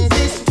sing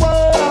this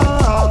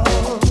one.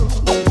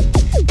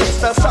 It's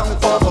the song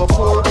for the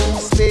poor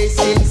who's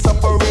facing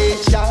separation.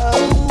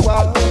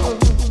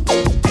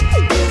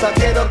 It's a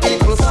ghetto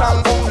people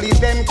song, only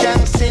them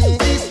can sing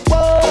this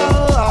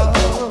one.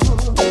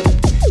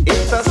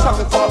 It's the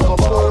song for the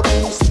poor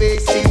who's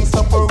facing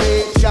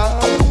separation.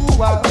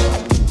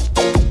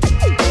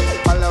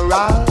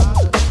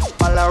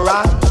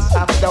 Tolerance,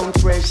 have down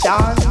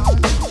pressure.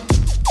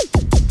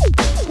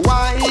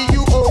 Why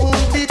you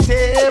only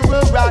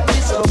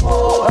terrorize the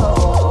poor,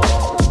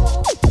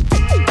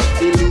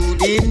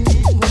 eluding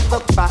the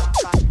fact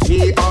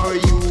they are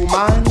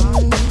human,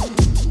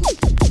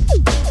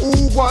 who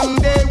one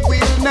day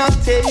will not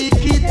take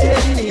it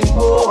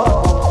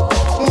anymore.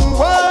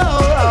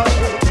 Whoa.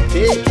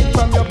 Take it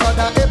from your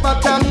brother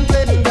Everton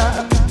Blender.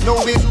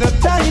 Now is the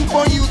time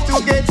for you to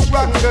get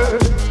stronger.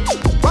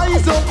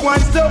 Rise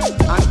up,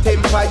 and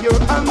temper your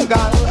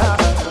anger.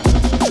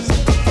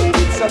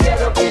 So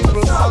get up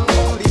people song,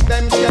 only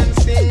them can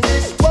sing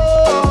this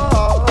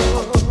one.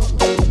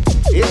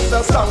 It's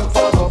a song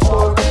for the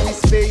poor who is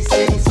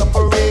facing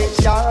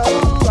separation.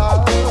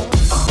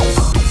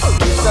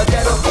 It's a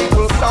get up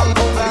people song,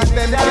 only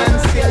them can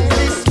sing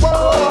this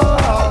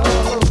one.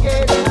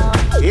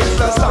 It's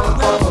a song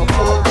for the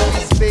poor who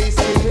is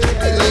facing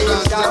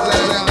separation.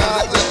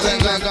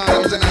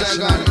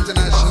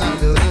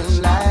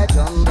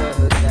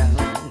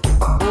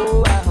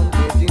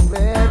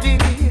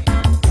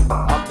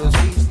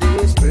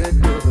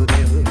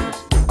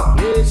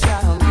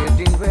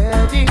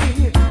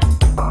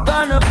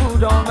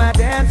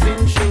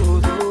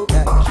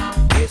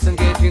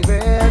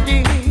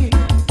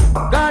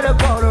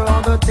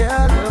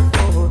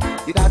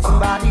 You got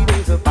somebody,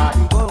 there's a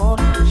party going on.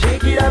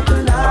 Shake it up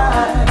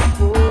tonight,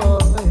 boy.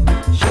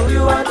 Show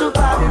you how to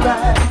party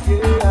right,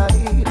 yeah.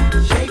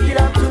 Shake it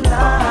up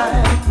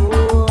tonight,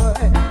 boy.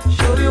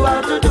 Show you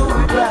how to do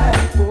it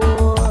right,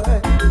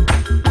 boy.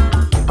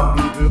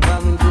 People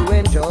coming to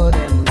enjoy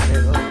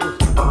themselves.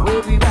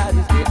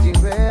 Everybody's getting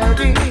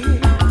ready.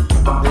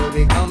 They'll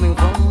be coming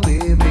from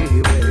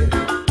everywhere.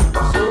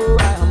 So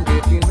I'm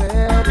getting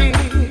ready.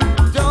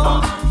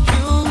 Don't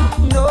you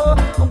know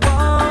I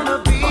wanna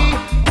be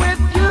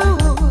with you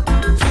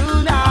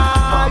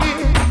tonight,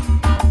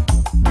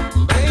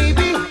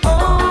 baby?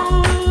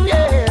 Oh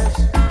yes,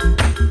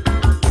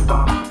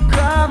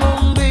 come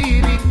on,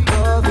 baby,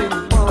 'cause we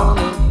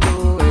wanna do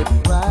it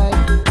right.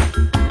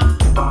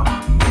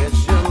 Yes,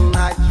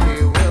 tonight we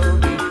will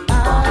be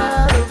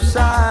out of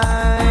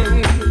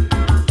sight.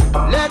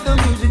 Let the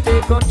music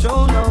take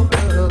control, no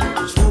girl.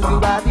 Just move your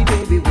body,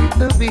 baby, with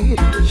the beat.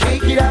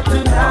 Shake it up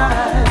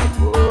tonight,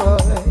 boy.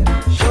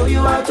 Show you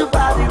how to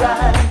party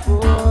right,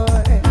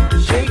 boy.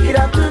 Shake it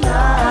up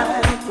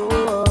tonight,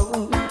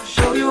 boy.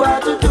 Show you how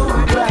to do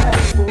it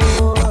right,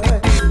 boy.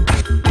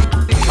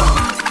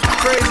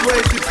 Praise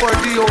waited for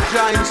thee, O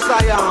giant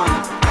Zion,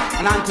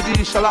 and unto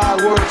thee shall all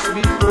works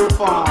be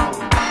performed.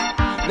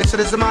 Blessed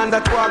is the man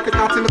that walketh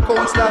not in the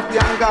counsel of the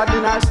ungodly,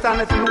 nor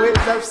standeth in the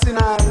ways of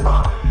sinners,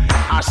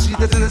 nor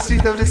sitteth in the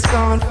seat of the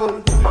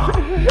scornful.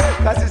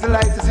 Cause his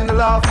delight is in the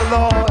law of the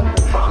Lord,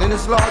 and in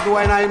his law do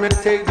I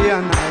meditate day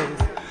and night.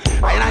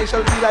 I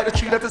shall be like the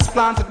tree that is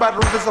planted by the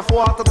rivers of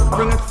water that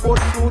bringeth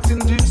forth fruit in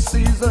due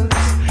seasons.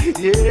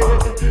 Yeah,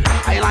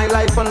 I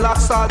life and lack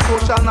salt, so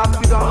shall not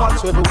be done.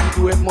 Whatsoever we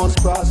do, it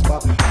must prosper.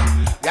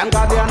 The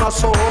ungodly are not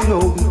so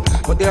known,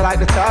 but they're like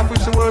the chaff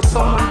which the word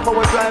someone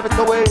power drive it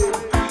away.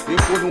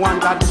 If wouldn't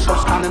want God to shall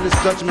stand in his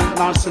judgment,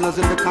 nor sinners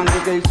in the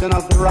congregation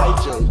of the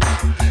righteous.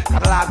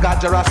 God, Lord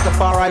God,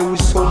 Rastafari, who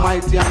is so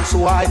mighty and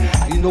so high,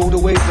 he know the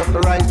ways of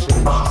the righteous.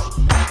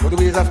 But the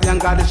ways of the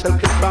ungodly shall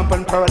kill, cramp,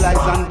 and paralyze,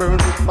 and burn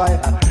with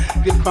fire.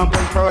 Give cramp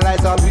and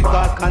paralyze all we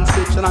God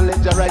conception, and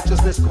let your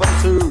righteousness cover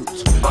the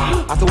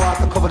earth. As the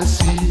water cover the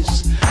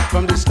seas,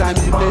 from this time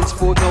he blends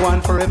forth now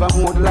and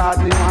forevermore. The Lord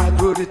name I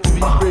worthy to be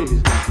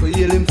praised. We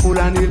heal him full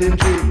and heal him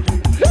true.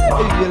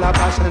 Heal our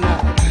passion,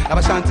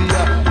 our shanty.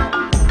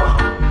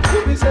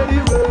 We say the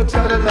works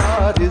of the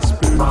Lord is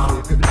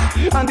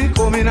perfect, and the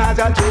coming of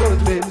the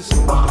judgment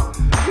soon.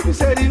 We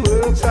say the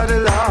works of the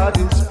Lord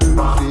is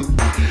perfect,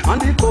 and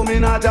the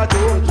coming of the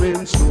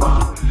judgment soon.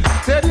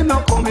 Say him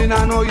no coming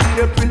and no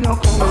April, no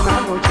coming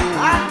and no June.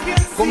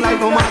 Come like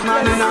no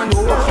madman in a no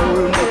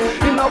firm,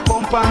 he no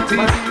pump and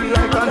TV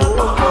like a no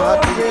card.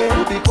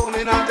 He be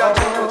coming of the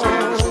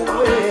judgment soon.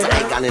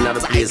 I got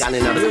another place, got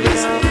another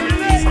place.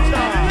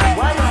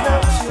 Why is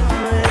that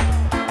children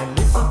and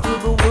listen to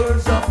the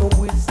words of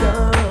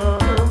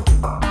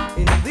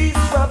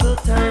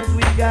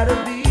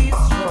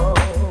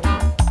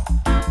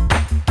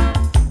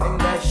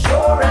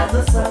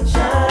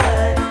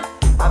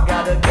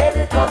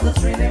get it 'cause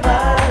it's really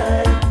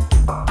mine.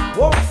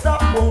 Won't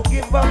stop, won't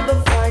give up the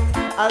fight.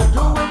 I'll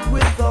do it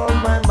with all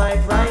my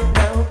might right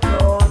now,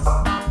 'cause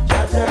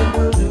Jaja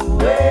will do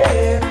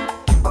it.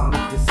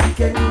 If you seek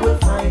and you will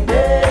find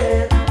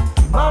it.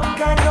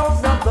 Mankind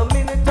knows not the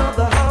minute or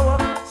the hour,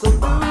 so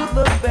do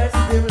the best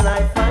in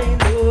life. I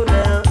know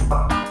now.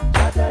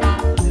 Jaja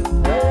will do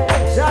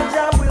it.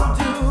 Jaja will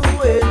do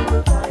it.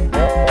 Will find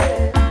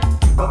it.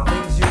 The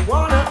things you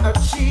wanna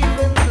achieve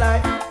in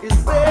life is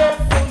there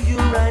for you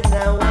right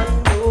now. I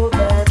know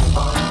that.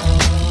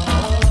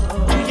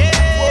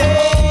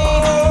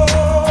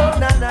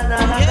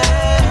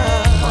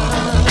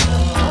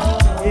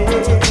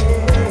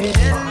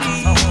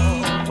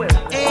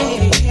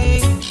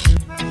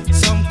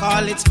 Some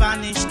call it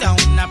Spanish Town,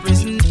 a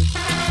prison.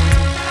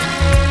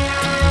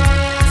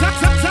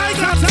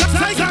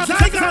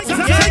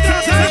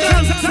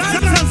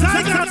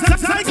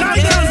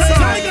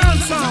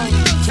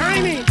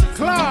 Chiney,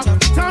 Clark,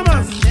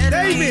 Thomas,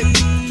 David,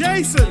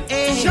 Jason,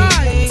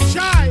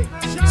 Shy.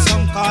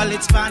 Some call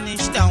it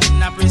Spanish Town,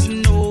 a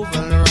prison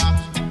oval rock.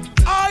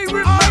 I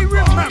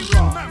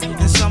remember.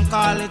 And some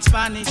call it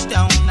Spanish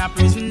Town, a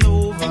prison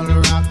oval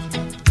rock.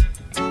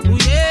 Ooh,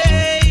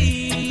 yeah.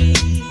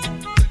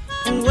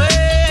 Ooh,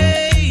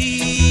 hey.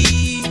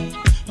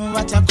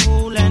 What a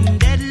cool and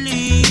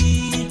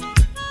deadly.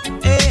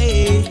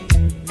 Hey.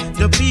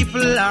 The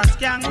people are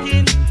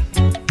skanking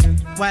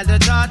while the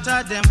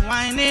daughter them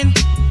whining.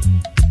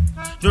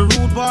 The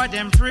rude boy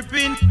them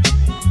tripping.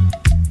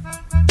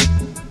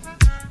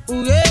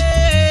 Ooh,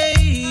 yeah.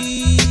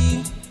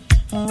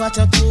 What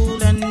a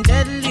cool and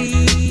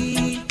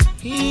deadly.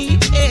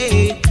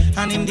 Hey.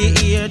 And in the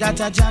ear that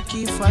a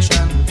jockey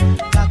fashion.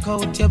 Back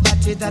out your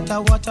body that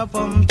a water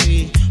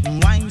pumpy.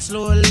 Wine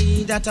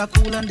slowly that a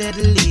cool and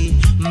deadly.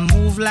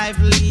 Move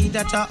lively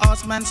that a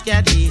horseman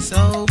scary.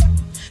 So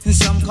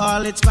some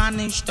call it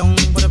Spanish Town,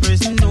 but a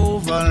prison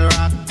oval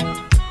rock.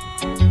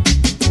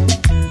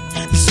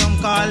 Some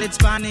call it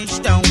Spanish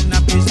Town,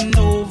 a prison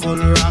oval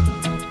rock.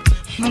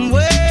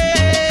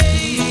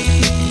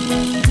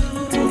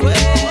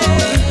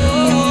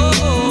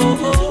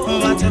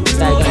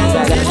 I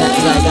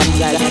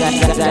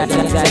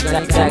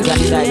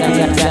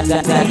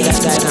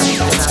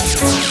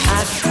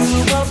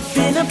grew up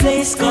in a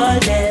place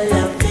called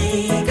La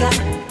Vega,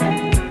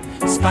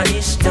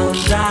 Spanish Town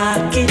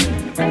rocking,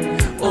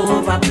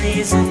 over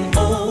blazing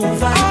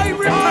over. I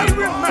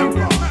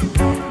remember.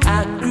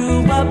 I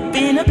grew up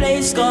in a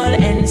place called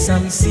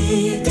Ensom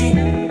City,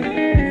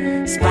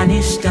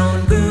 Spanish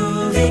Town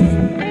grooving,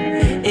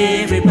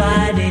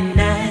 everybody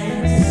nice.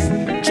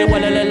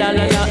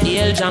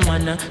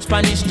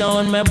 Spanish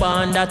Town, me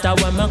born, that's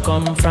where me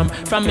come from.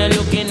 From me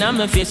looking at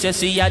me face, you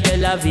see a de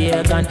la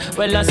vegan.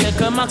 Well, I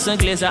say Max and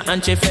Glazer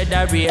and Chief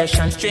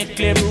Federation.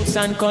 Strictly roots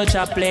and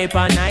culture play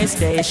for nice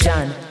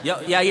station. Yo,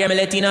 yeah, me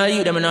letting all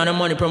you, them and all the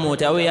money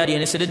promoter. We are doing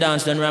this to the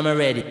dance, done ram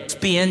ready.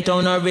 Spain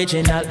Town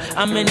original.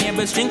 And my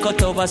neighbors drink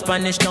out over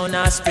Spanish Town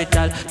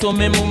hospital. To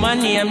me mama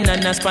name,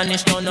 Nana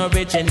Spanish Town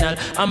original.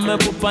 And my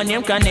papa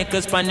name,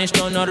 Kaneka Spanish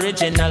Town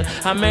original.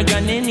 And my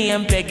granny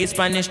name, Peggy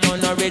Spanish Town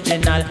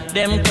original.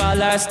 Them call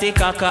her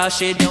sticker cause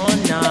she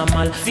don't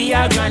normal. For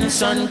your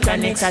grandson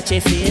chronic such a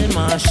field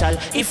marshal.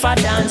 If I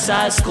dance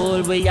at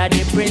school we are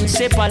the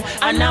principal.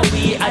 And now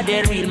we are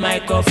the real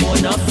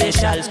microphone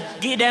officials.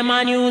 Give them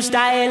a new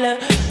style.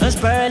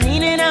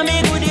 Sperling in a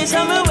me goodies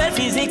and me well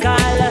physical.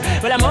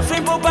 Well I'm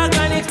offering Papa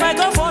chronic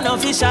microphone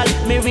official.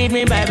 Me read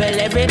me Bible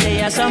every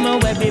day. Some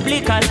well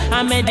biblical.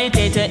 I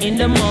meditate in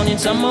the morning.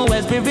 Some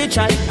well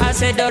spiritual. I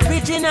said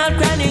original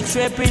chronics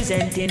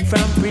representing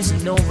from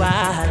prison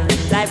oval.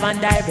 Live and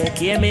direct,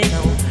 hear me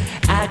now.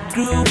 I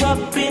grew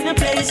up in a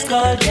place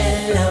called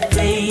De La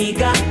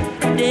Vega,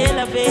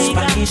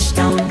 Spanish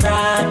Town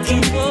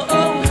rocking,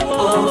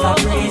 over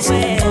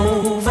blazing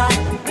over.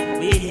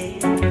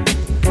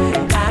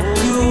 I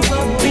grew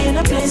up in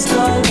a place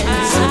called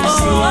Ensom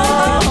City,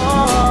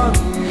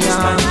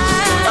 Spanish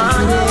Town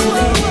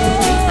grooving,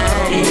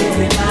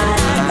 everybody.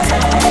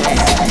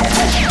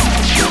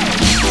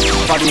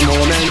 For the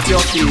moment you're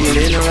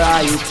feeling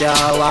right,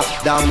 yeah.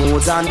 The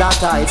moods and the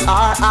tides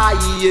are high,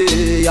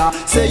 yeah.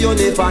 Say you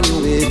never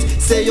knew it,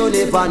 say you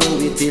never knew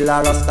it till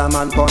a Rasta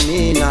man come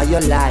in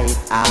your life.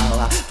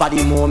 For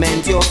the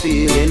moment you're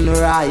feeling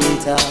right,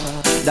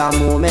 the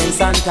moments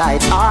and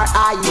tides are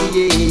high,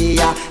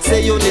 yeah.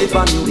 Say you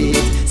never knew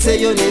it, say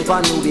you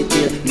never knew it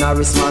till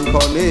Norris man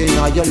come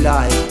in your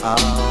life.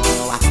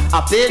 I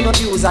paid no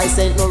dues, I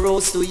sent no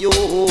rose to you.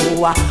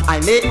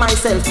 I made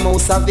myself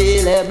most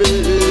available.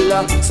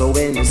 So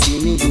when you see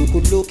me, you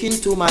could look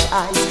into my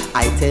eyes.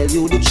 I tell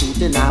you the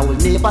truth and I will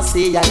never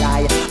say a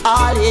lie.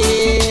 All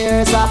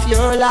years of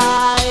your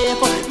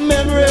life,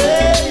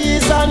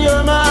 memories on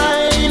your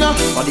mind.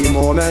 For the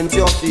moment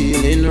you're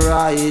feeling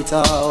right,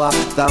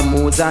 the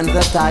moods and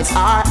the tides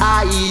are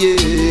high,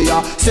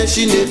 yeah. Say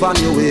she never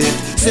knew it.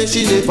 Say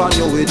she never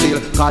knew it till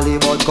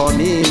Calibut come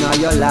in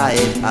your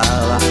life.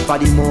 For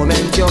the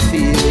moment you're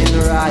feeling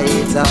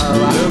right.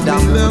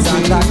 That moves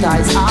and that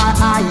eyes are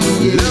high.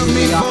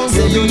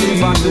 Say you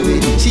never knew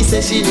it. She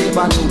said she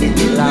never knew it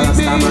till last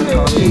time and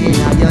come in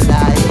your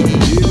life.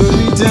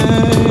 Every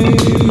time,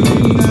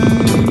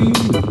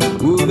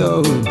 oh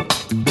Lord,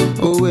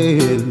 oh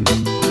well,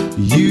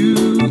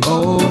 you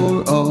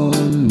are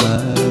on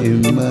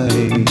my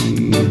mind.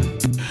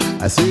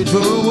 I search for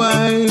a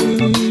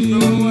while,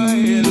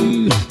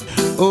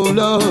 oh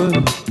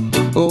Lord,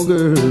 oh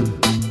girl,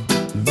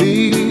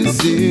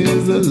 this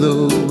is the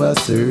love I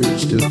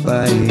search to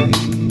find.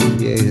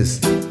 Yes,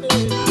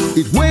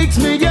 it wakes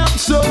me up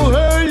so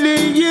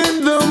early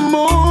in the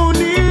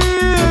morning.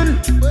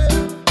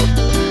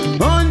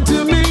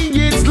 Unto me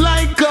it's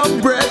like a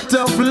breath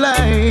of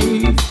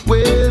life.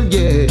 Well,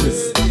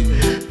 yes,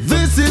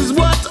 this is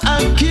what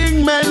a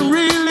king man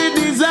really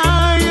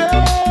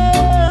desire.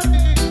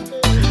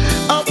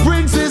 A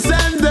princess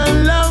and a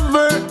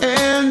lover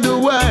and a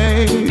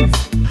wife.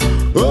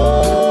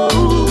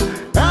 Oh,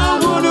 I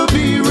wanna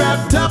be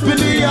wrapped up in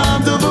the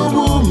arms of a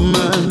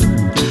woman.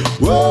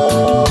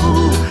 Whoa,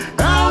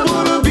 I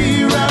wanna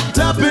be wrapped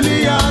up in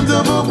the arms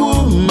of a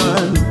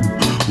woman.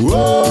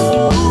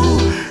 Whoa,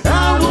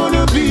 I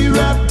wanna be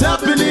wrapped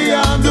up in the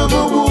arms of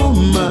a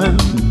woman.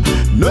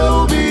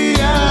 No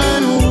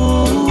beyond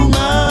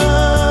woman.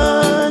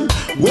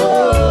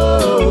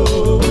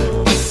 Whoa.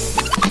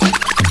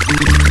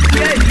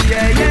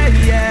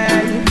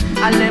 Yeah.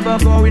 I'll never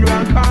go in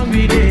wrong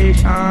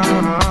congregation.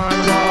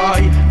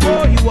 Boy.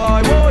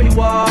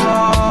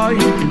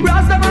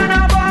 Rastaman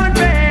are born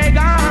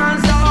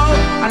pagans, so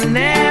I'll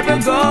never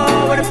go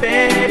where the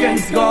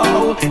pagans go.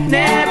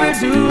 Never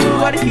do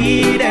what the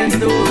heathens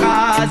do,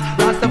 cause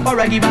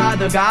Rastafari give all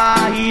the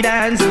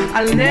guidance.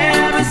 I'll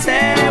never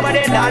say what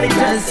the daddy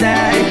just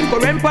say.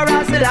 For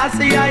Emperor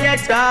Selassie I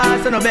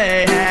trust and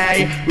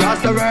obey.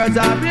 Rasta words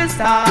are pure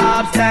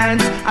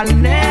substance. I'll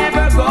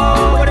never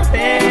go where the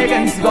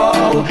pagans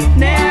go.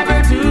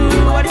 Never do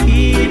what the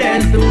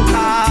heathens do,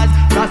 cause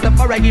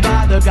Rastafari give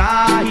all the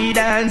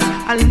guidance.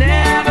 I'll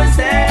never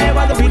say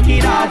what the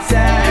wicked heart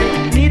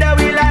say. Neither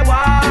will I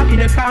walk in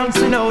the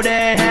council no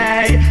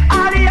day.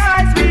 All the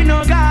eyes be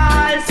no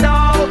God,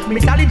 so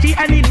mythology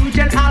and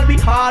illusion I'll be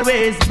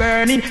always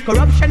burning.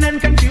 Corruption and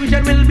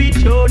confusion will be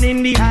thrown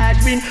in the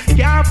ash bin.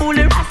 Can't fool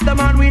the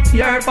Rastaman with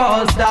your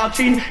false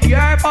doctrine,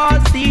 your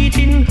false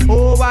teaching.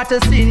 Oh, what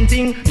a sin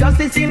thing.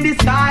 Justice in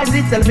disguise,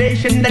 it's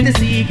salvation that is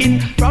seeking.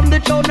 From the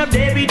throne of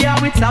David,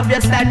 yeah, it's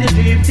obvious that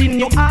you're drifting.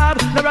 You have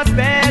no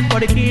respect for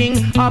the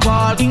king of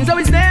all kings, so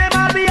his name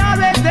I'll be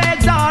always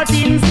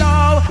exalting. So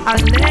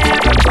I'll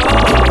never go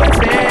where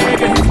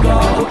pagans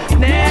go.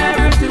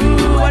 Never do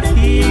what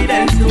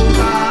heathens do,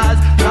 cause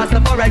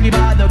Rastafari give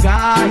all the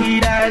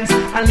guidance.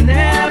 I'll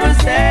never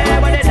say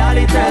what the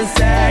Dalitans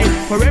say.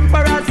 For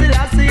Emperor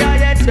Selassie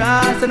I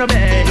trust and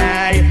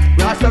obey.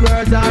 Rasta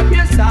words are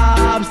pure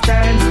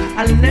substance.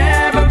 I'll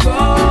never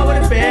go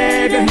where the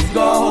pagans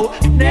go.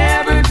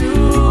 Never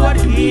do what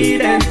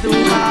heathens do,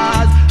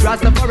 cause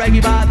Rastafari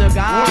give all the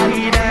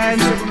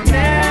guidance.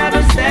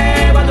 Never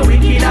say what the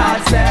wicked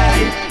heart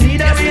say.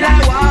 Neither will I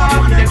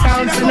walk in the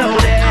council no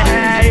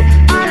day.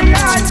 All the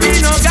hearts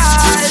be no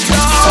guys, so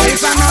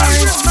it's a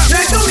nice.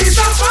 Let do is a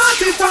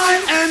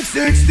 45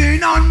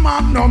 M16 on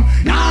Magnum.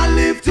 Now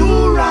live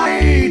to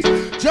right.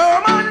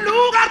 German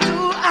Luger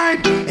to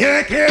hype.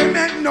 AK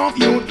make no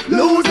youth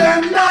lose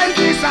them life.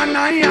 It's a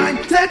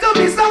 9. Let do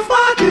is a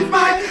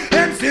 45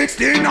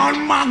 M16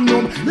 on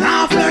Magnum.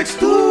 Now flex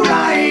to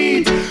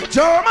right.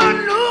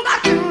 German Luger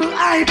to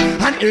hype.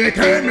 And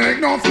AK make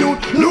no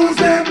youth lose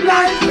them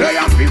life. They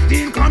are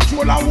 15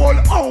 control a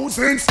whole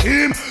housing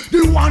scheme.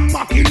 The one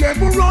Mach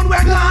 11 run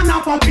where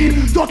Ghana pop in.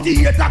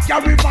 38 a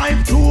carry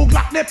 5-2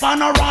 Glock they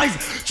pan a rise.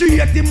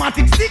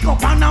 380 stick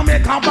up and a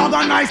make a bag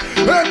of nice.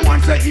 And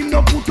one say him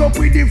no put up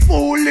with the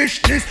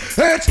foolishness.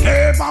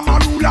 HK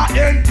Bamarula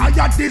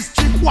entire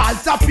district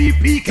Walter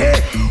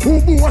PPK.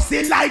 Who boss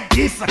it like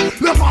this?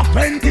 Never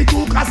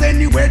 22 cause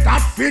anyway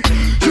that fit.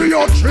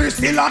 303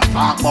 still a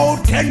talk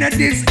about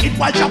Kennedy's. It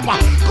was chopper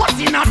cut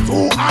in a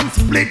 2 and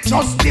split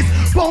justice.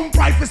 Pump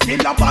rifle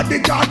still a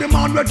bodyguard. The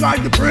man will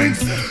drive the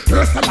prince.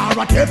 First of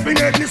all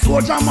definitely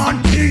soldier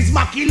man kings.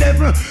 Mach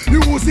 11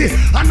 Uzi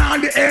and all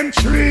the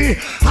M3.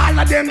 All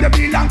of them they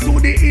belong to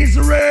the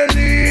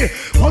Israeli.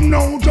 Come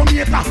now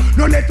Jamaica,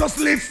 no let us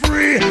live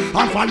free.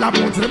 And fall up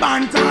to the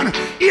Bantan.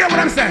 Hear what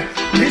I'm saying?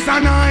 Miss a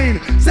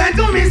 9, send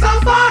to me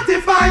some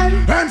 45.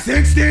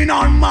 M16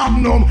 on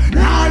Magnum,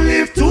 now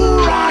live to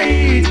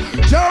right.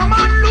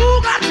 German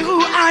Luger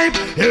to hype.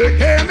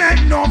 AK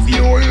make no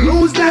fuel,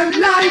 lose them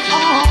life.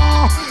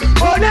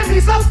 Oh, them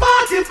is a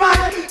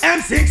 45.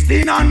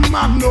 M16 on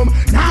Magnum,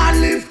 now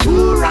live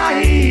to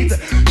right.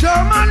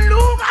 German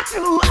Luger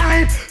to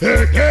hype.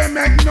 AK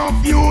make no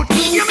fuel.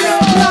 Give me the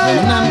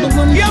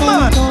yeah,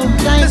 man.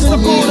 This is the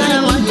cool and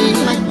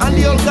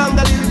the old gang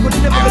that you could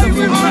never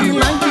be.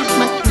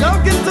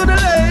 Talking to the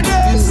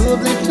ladies.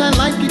 I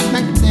like it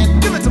like that.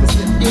 Give it to me.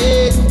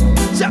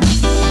 Yeah.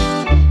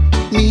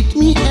 Meet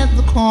me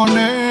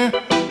corner.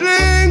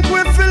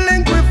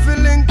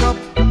 Link up.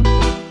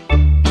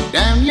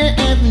 Down your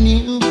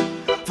avenue.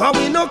 For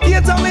we no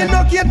cater with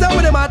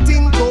them a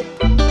think up.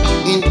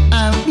 And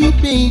I'll be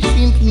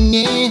patient,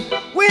 yeah.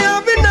 We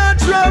have the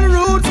natural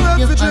roots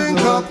where we drink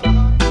up.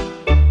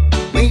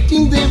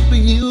 Waiting there for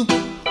you.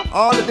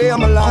 All the day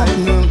I'm alive.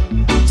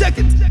 Check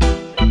it.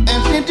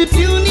 I said to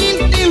tune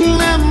in till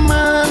the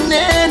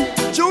morning.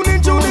 Tune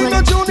in till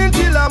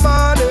the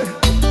morning.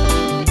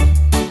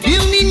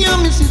 Tune in your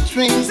Mrs.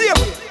 Train. See you.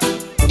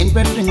 In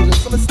Brethren,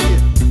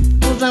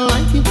 cause I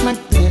like it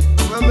like that.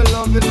 When me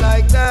love it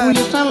like that. Oh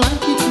yes, I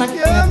like it like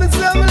yeah, that. Me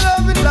say me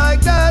love it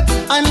like that.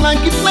 I like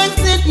it like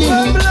that,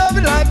 yeah. Me love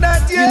it like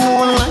that, yeah. You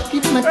know I like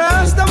it like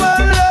that.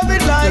 Rastaman love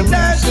it like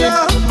that,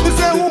 yeah. Me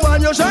say,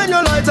 woman, you shine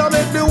your light and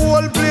make the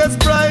whole place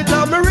bright.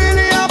 And me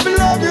really happy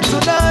love you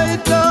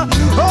tonight.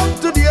 Up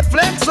to date,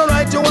 flex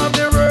alright. You have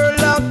the world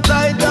locked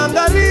tight. And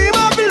I leave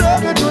happy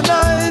love you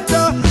tonight.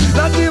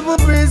 Not even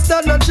priest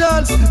and a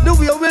chance. The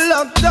way we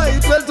lock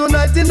tight. Well,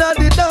 tonight in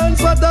the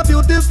dance, what a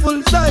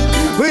beautiful sight.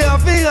 We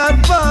have to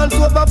advance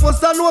over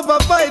fuss and over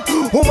fight.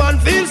 Woman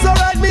feels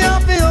alright. Me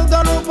have to hug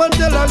her up and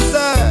tell her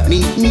say,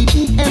 meet me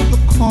at the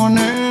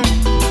corner.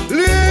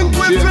 Link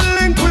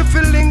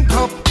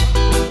up.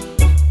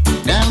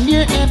 Down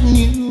your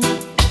avenue.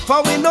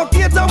 For we no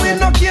cater where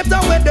them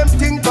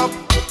think up.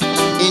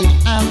 And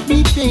I'll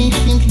be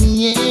patient,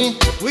 yeah.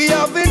 We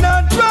have the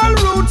natural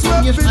roots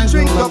where we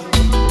drink up.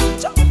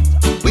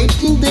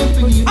 Waiting there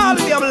for you. All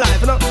the day I'm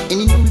alive, you know. And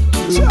you know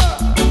it's true.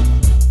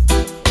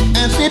 I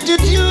said to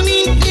tune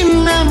in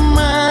till the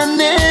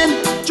morning.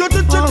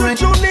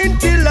 Tune in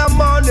till the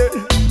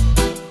morning.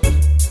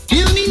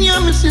 Tune in your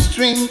Mrs.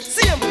 String.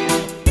 See him.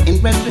 In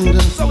Brethren,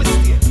 so it's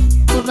here.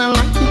 Cause I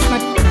like it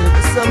like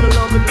that. Some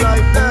love it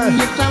like that.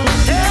 Yes, I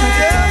like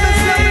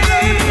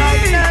it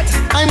like that.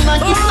 I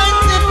like it like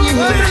that, you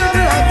know. I love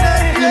it like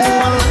that,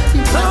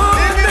 yeah. I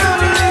like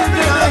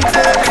it like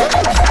that.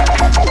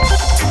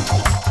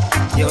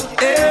 You're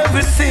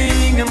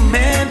everything a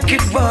man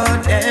could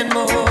want and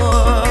more.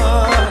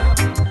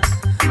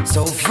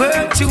 So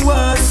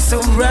virtuous,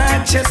 so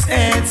righteous,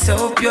 and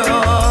so pure.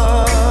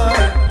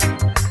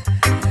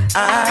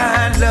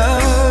 I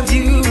love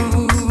you.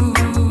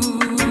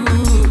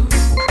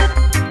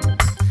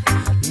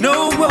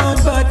 No one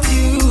but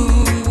you.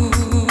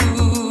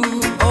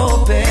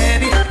 Oh,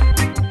 baby.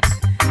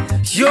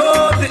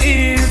 You're the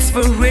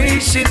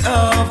inspiration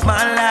of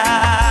my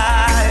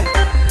life.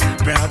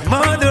 Proud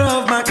mother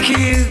of my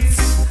kids.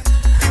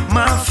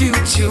 My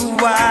future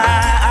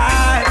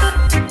wife.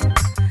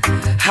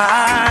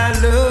 I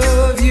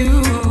love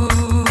you.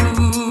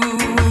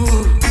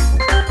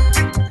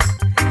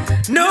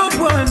 No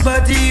one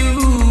but you.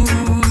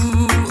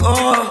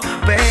 Oh,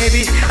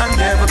 baby, I'm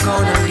never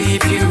gonna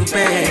leave you,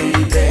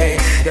 baby.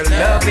 Your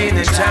loving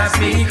it drives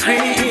me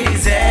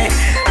crazy.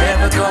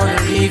 Never gonna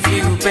leave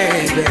you,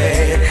 baby.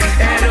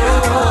 At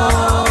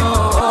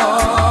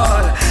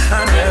all.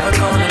 I'm never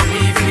gonna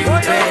leave you,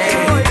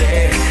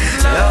 baby.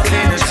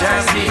 Loving it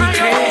drives me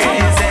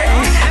crazy.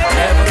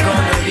 Never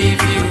gonna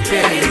leave you,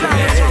 baby.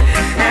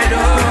 At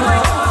all.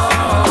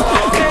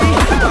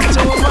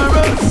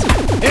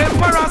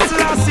 Emperor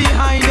Selassie,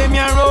 hide them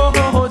your road,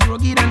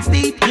 rugged and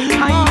steep.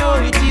 I know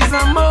it is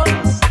a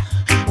must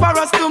for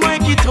us to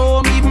make it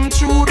home, even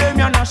through them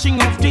your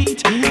gnashing of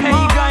teeth. Hey,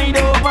 guide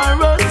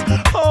over us,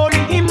 Holy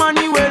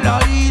Emmanuel,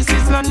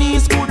 Isis,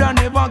 Lanis could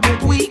never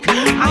get weak.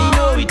 I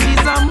know it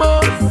is a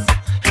must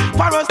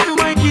for us to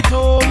make it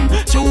home,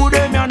 through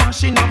them your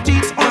gnashing of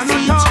teeth.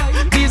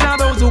 These are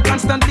those who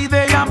constantly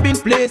they have been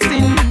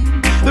placing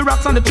the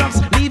rocks on the traps,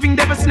 leaving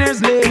devil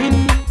snares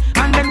laying.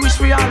 And then wish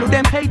we all of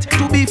them hate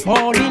to be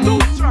falling.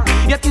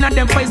 Yet in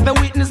them face the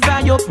witness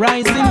that you're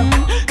rising.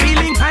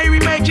 Feeling high,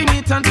 making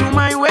it onto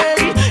my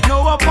way.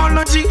 No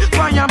apology,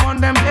 fire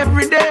on them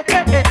every day.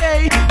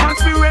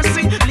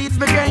 Conspiracy leads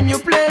the game you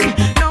play.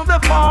 Now the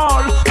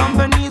fall on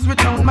the knees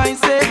without my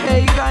say.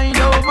 Hey, guide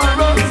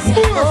over us.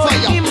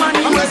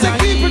 Emmanuel, I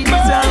keep it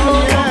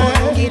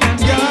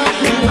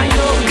I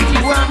know it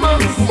is a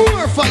must.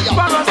 Fire.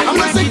 For us to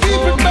make it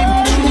home,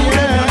 even through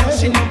the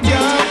gnashing of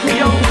teeth.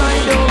 Yo,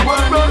 guide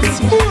over us.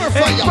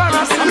 For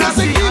us to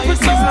see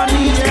Isis and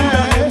needs to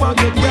never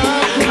get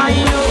weak. I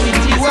know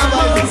it is a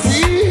must.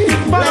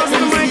 For us to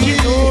make it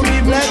home,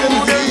 even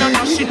through the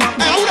gnashing of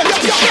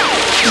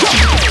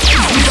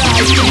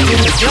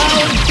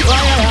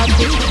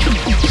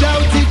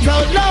Shout it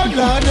out loud,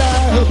 loud,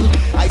 loud.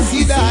 I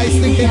see the ice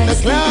stick in the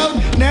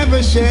cloud,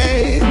 never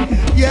shade.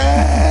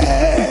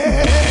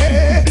 Yeah.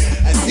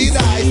 I see the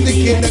ice stick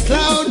in the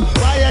cloud.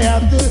 Why I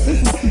have to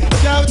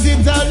shout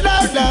it out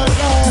loud, loud,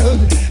 loud.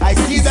 I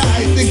see the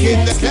ice stick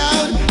in the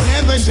cloud,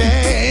 never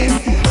shade.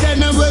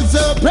 Then I was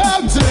so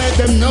proud to let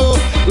them know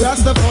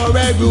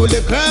Rastafari rule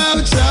the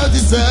crowd. Shout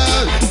it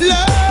out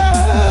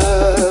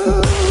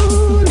loud.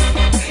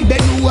 They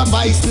knew a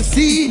voice to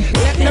see,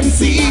 let them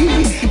see.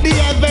 The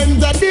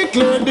heavens are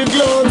declare the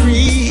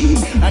glory.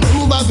 And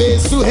who a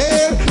face to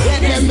hear,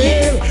 let them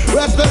hear.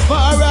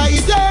 Rastafari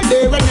is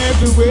there and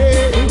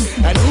everywhere.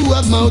 And who who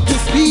have mouth to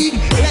speak,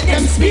 let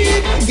them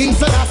speak. King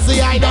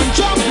Selassie, I don't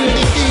jump with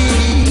the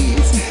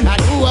keys.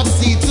 And who have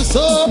seed to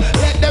sow,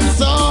 let them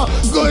sow.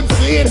 Good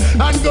seed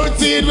and good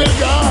seed will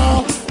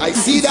go. I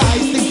see the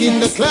ice stick in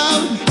the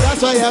cloud,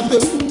 that's why I have to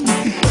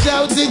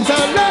shout it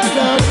out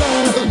loud.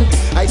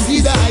 I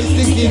see the ice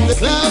stick in the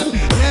cloud,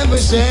 never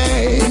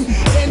shame.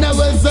 And I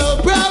was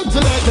so proud to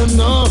let them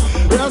know.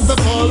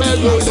 Rastafari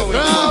rule the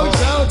crowd,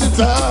 shout it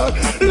out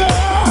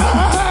loud.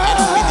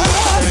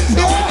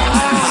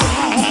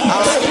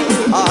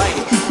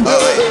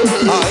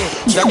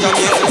 Shut up,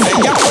 yes, say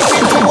you're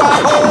going to a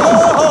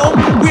home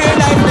where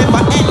life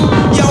never end.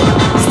 Yo,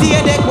 stay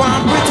there, go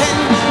and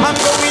pretend. I'm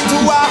going to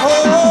a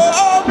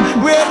home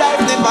where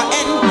life never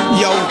end.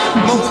 Yo,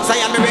 Mount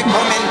Zion, me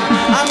recommend.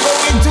 I'm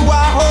going to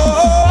a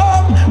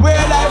home where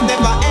life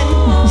never end.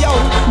 Yo,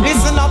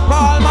 listen up,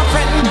 all my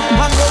friend.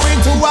 I'm going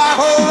to a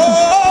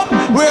home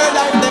where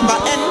life never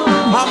end.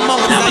 I'm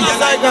Mount Zion,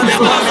 I recommend.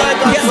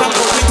 Yes, I'm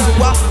going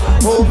to a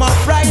home of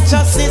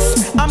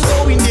righteousness. I'm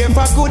going there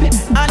for good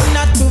and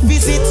not to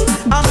visit.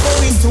 I'm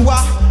going to a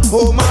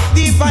home of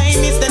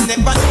divineness. Them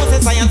never know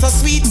the science so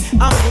sweet.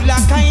 I'm full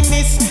of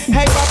kindness.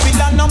 Hey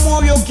Babylon, no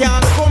more you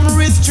can't come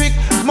restrict.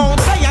 Mount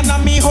Zion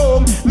and me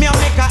home. Me a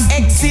make a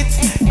exit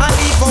and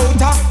leave out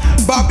a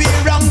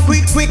Babylon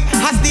quick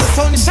as the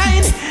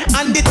sunshine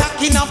and the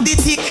tacking of the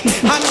tick.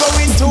 I'm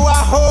going to a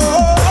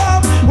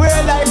home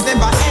where life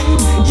never end.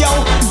 Yo,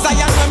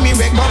 Zion when me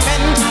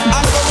recommend.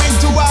 I'm going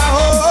to a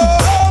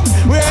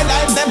home where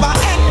life never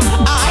end.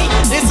 I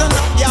listen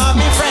up, yeah,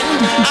 me friend.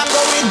 I'm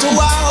going to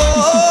a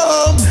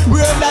home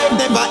where life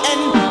never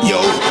end. Yo,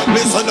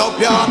 listen up,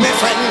 yeah, me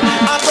friend.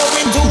 I'm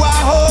going to a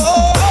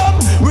home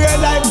where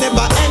life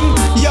never end.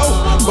 Yo,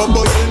 but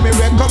boy, me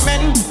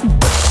recommend.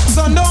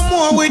 So no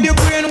more with the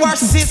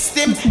brainwash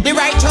system. The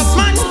righteous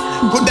man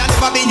could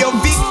never be your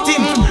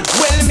victim.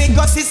 Well, me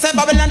got sister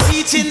Babylon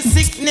teaching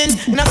sickening.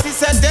 And I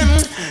said them,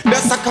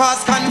 that's a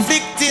cause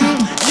convicting.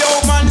 Yo,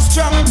 man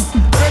strong.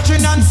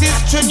 Brethren and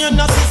sister, you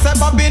know sister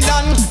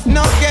Babylon.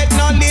 No get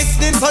no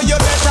listening, so you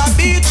better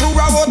be true.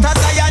 Out of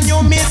Zion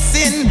you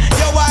missing.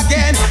 Yo,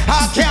 again,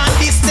 I can't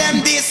diss them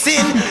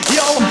dissing.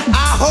 Yo,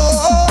 I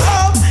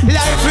hope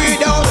life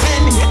without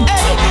end.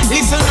 Hey,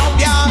 listen up,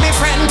 yeah, my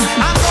friend.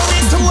 I'm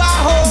going to a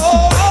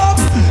home.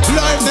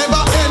 Life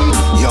never end.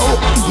 Yo,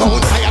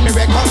 Mount Zion me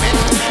recommend.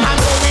 I'm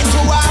going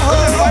to a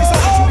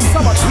home.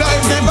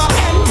 Life never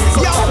end.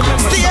 Yo,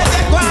 stay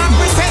there, go and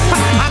pretend.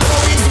 I'm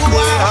going to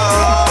a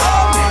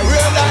home.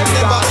 Real life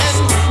never end.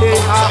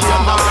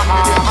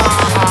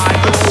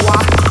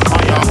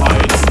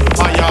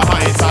 Higher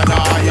heights and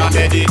higher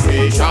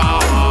meditation.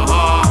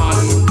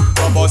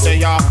 Come say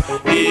ya,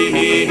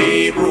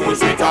 Hebrews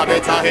with a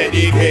better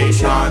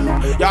education.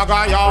 Yaga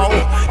yo,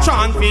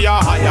 chant for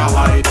your higher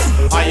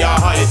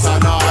heights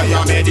and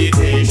higher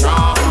meditation.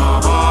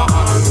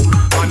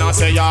 And I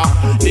say ya,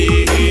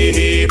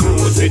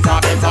 Hebrews with a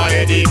better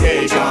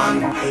education.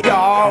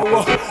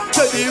 Yo,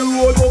 tell the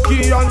road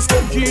bookie and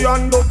stucky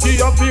and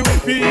ducky up the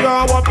whippy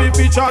and wappy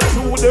picture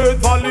through the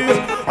valley.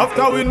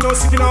 After we no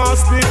skin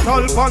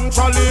hospital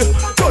panchally,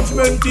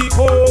 judgment the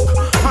coke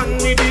and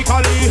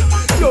medically.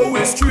 Yo,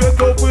 we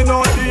straight up, we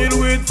not deal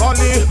with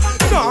funny.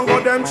 Don't go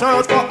them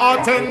church for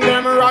attend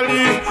them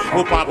rally.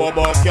 Upa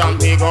bobo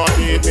can't me go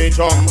keep me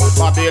chum.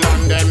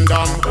 Babylon them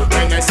dumb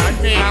when they send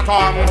me a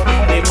come.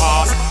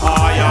 Because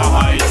higher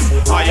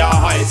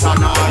heights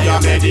and higher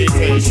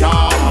meditation.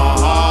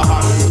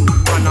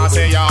 And I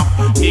say ya,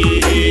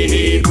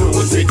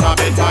 Hebrews with a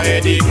better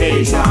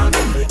education.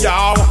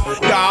 Yo,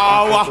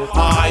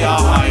 higher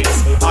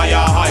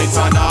heights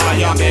and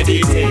higher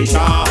meditation.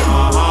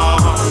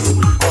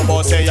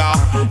 Come say ya,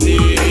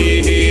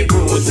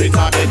 Hebrews with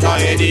a better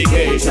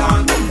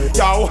education.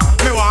 Yo,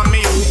 me want me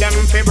youth them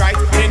fi bright.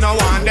 Me no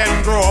want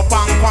them grow up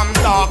and come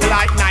dark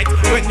like night.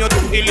 When you do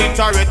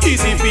illiterate,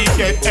 easy fi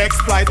get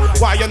exploit.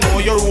 Why you know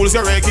your rules,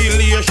 your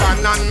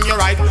regulation and your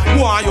right.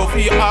 Why you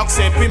fi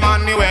accept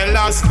Emmanuel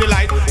as the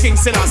light. King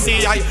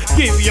Selassie, I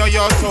give you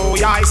your toe,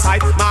 your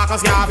eyesight.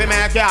 Marcus Garvey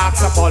make you act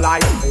so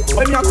polite.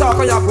 When you talk,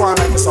 you go and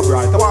make me so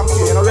bright. I want to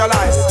you know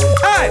realize.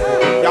 Hey,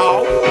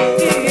 yo,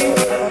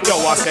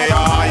 I say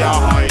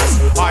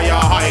higher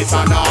heights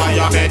and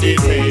higher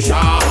meditation.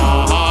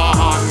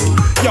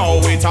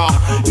 Yo, with a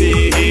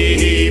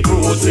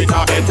Hebrews with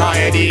a better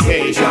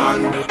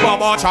education.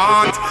 Baba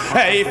chant,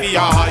 hey, for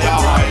your higher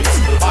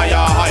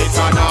heights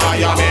and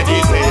higher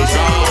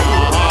meditation.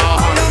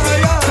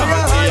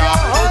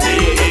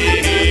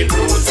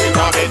 Hebrews with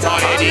a better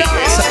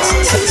education.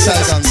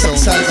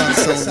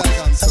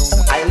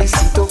 I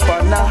listen to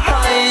Fana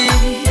High.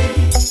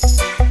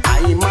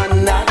 I man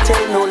not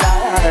tell no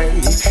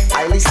lie.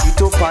 I listen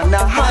to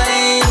Fana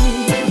High.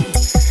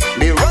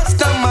 The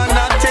Rasta man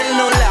not tell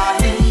no lie.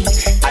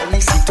 I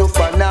listen to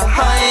Fana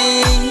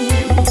High.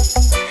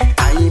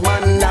 I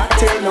man not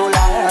tell no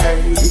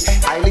lie.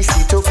 I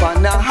listen to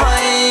Fana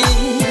High.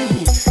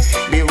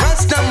 The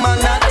Rasta man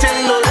not tell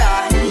no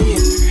lie.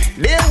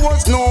 There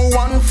was no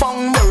one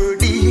found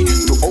worthy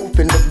to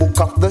open the book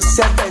of the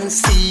seventh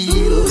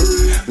seal.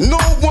 No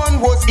one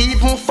was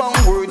even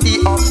found worthy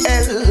of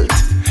health.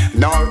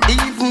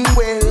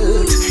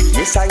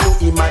 Yes, I know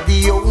him a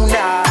the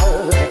owner.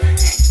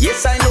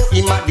 Yes, I know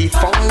him a the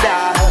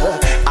founder.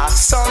 A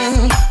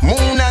sun,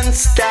 moon and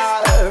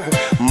star,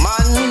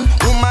 man,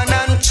 woman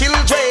and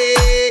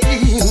children.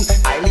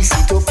 I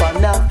listen to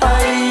Fana.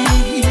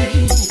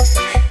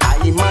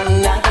 I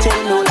man not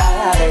tell no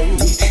lie.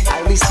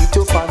 I listen to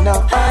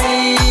Fana.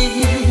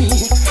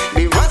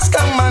 The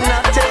Rasta man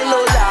not tell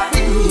no lie.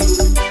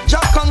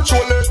 Jah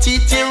controller,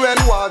 teeth, air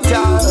and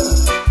water,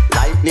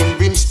 lightning,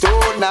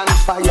 brimstone and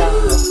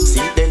fire.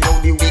 See them now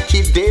the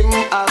wicked them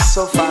are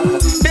suffer.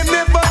 Them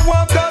never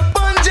walk up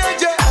on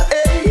JJ.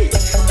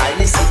 I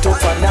listen to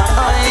Fana.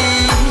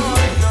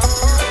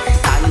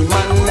 I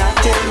man not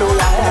tell no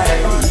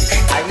lie.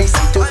 I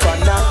listen to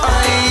Fana.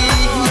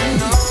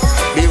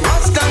 The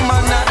Rasta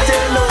man not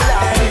tell no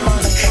lie.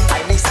 I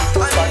listen to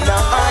Fana.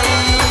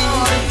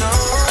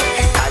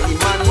 I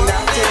man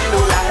not tell no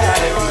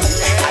lie.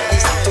 I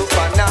listen to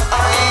Fana.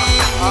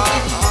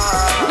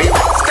 The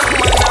Rasta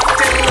man not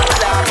tell no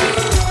lie.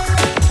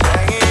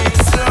 Hanging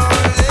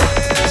slowly,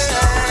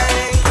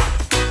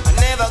 I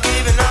never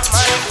giving up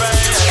my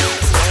brain.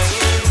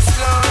 Hanging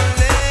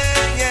slowly,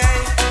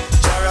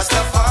 Jah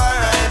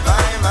Rastafari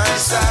by my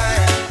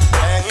side.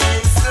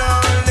 Hanging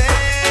slowly,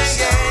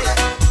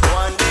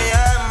 one day I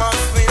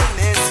must win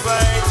this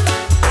fight.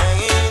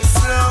 Hanging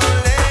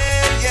slowly,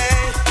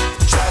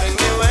 treading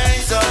the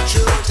ways of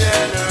truth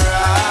and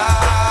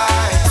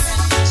right.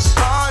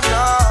 Oh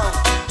no,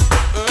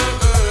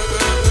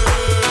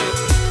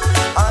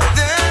 I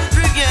then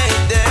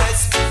create this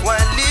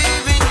while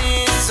living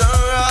is so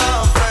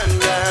rough and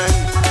learn.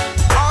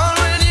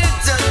 Already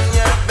done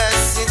your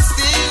best, it's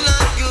still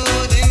not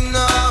good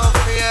enough,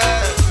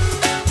 yeah.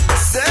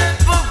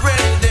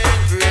 Separated,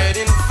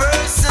 creating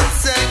first and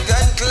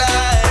second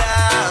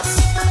class,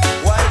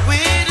 while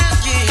we the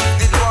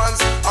gifted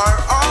ones are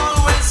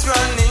always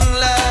running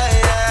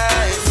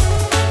life.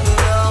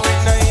 No,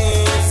 it's not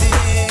easy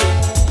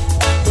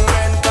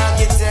when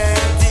pockets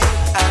empty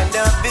and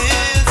the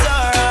bills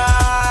are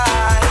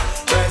high,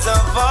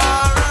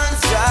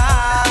 reservoirs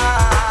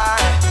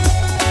dry.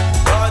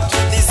 But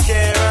with His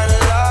care and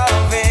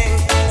loving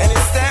and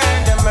His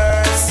tender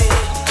mercy,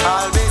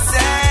 I'll be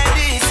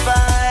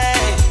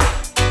satisfied.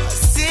 I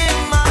sing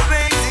my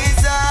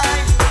praises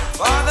high.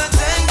 Father,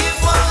 thank you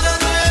for the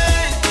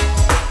rain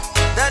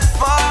that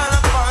fall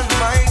upon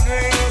my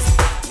grace.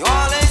 You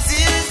always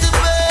ease the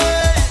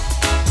pain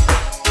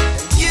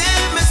and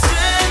give me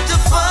strength to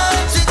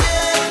fight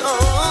again.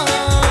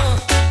 Oh,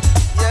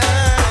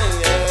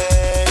 yeah, yeah.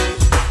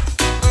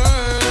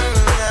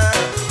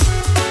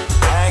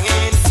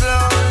 Hanging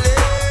slowly,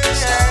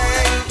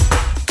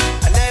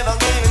 I never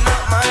giving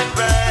up my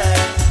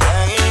breath.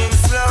 Hanging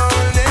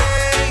slowly,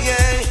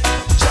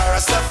 Jah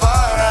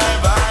Rastafari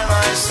by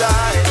my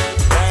side.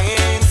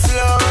 Hanging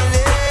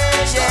slowly,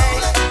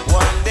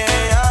 one day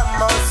I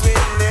must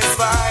win this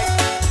fight.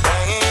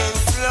 Hanging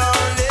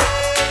slowly,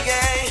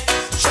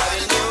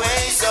 treading the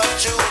ways of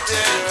truth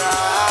and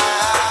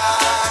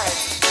right.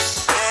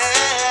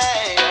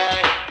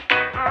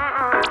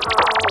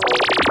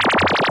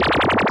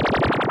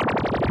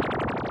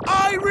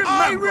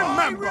 I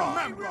remember.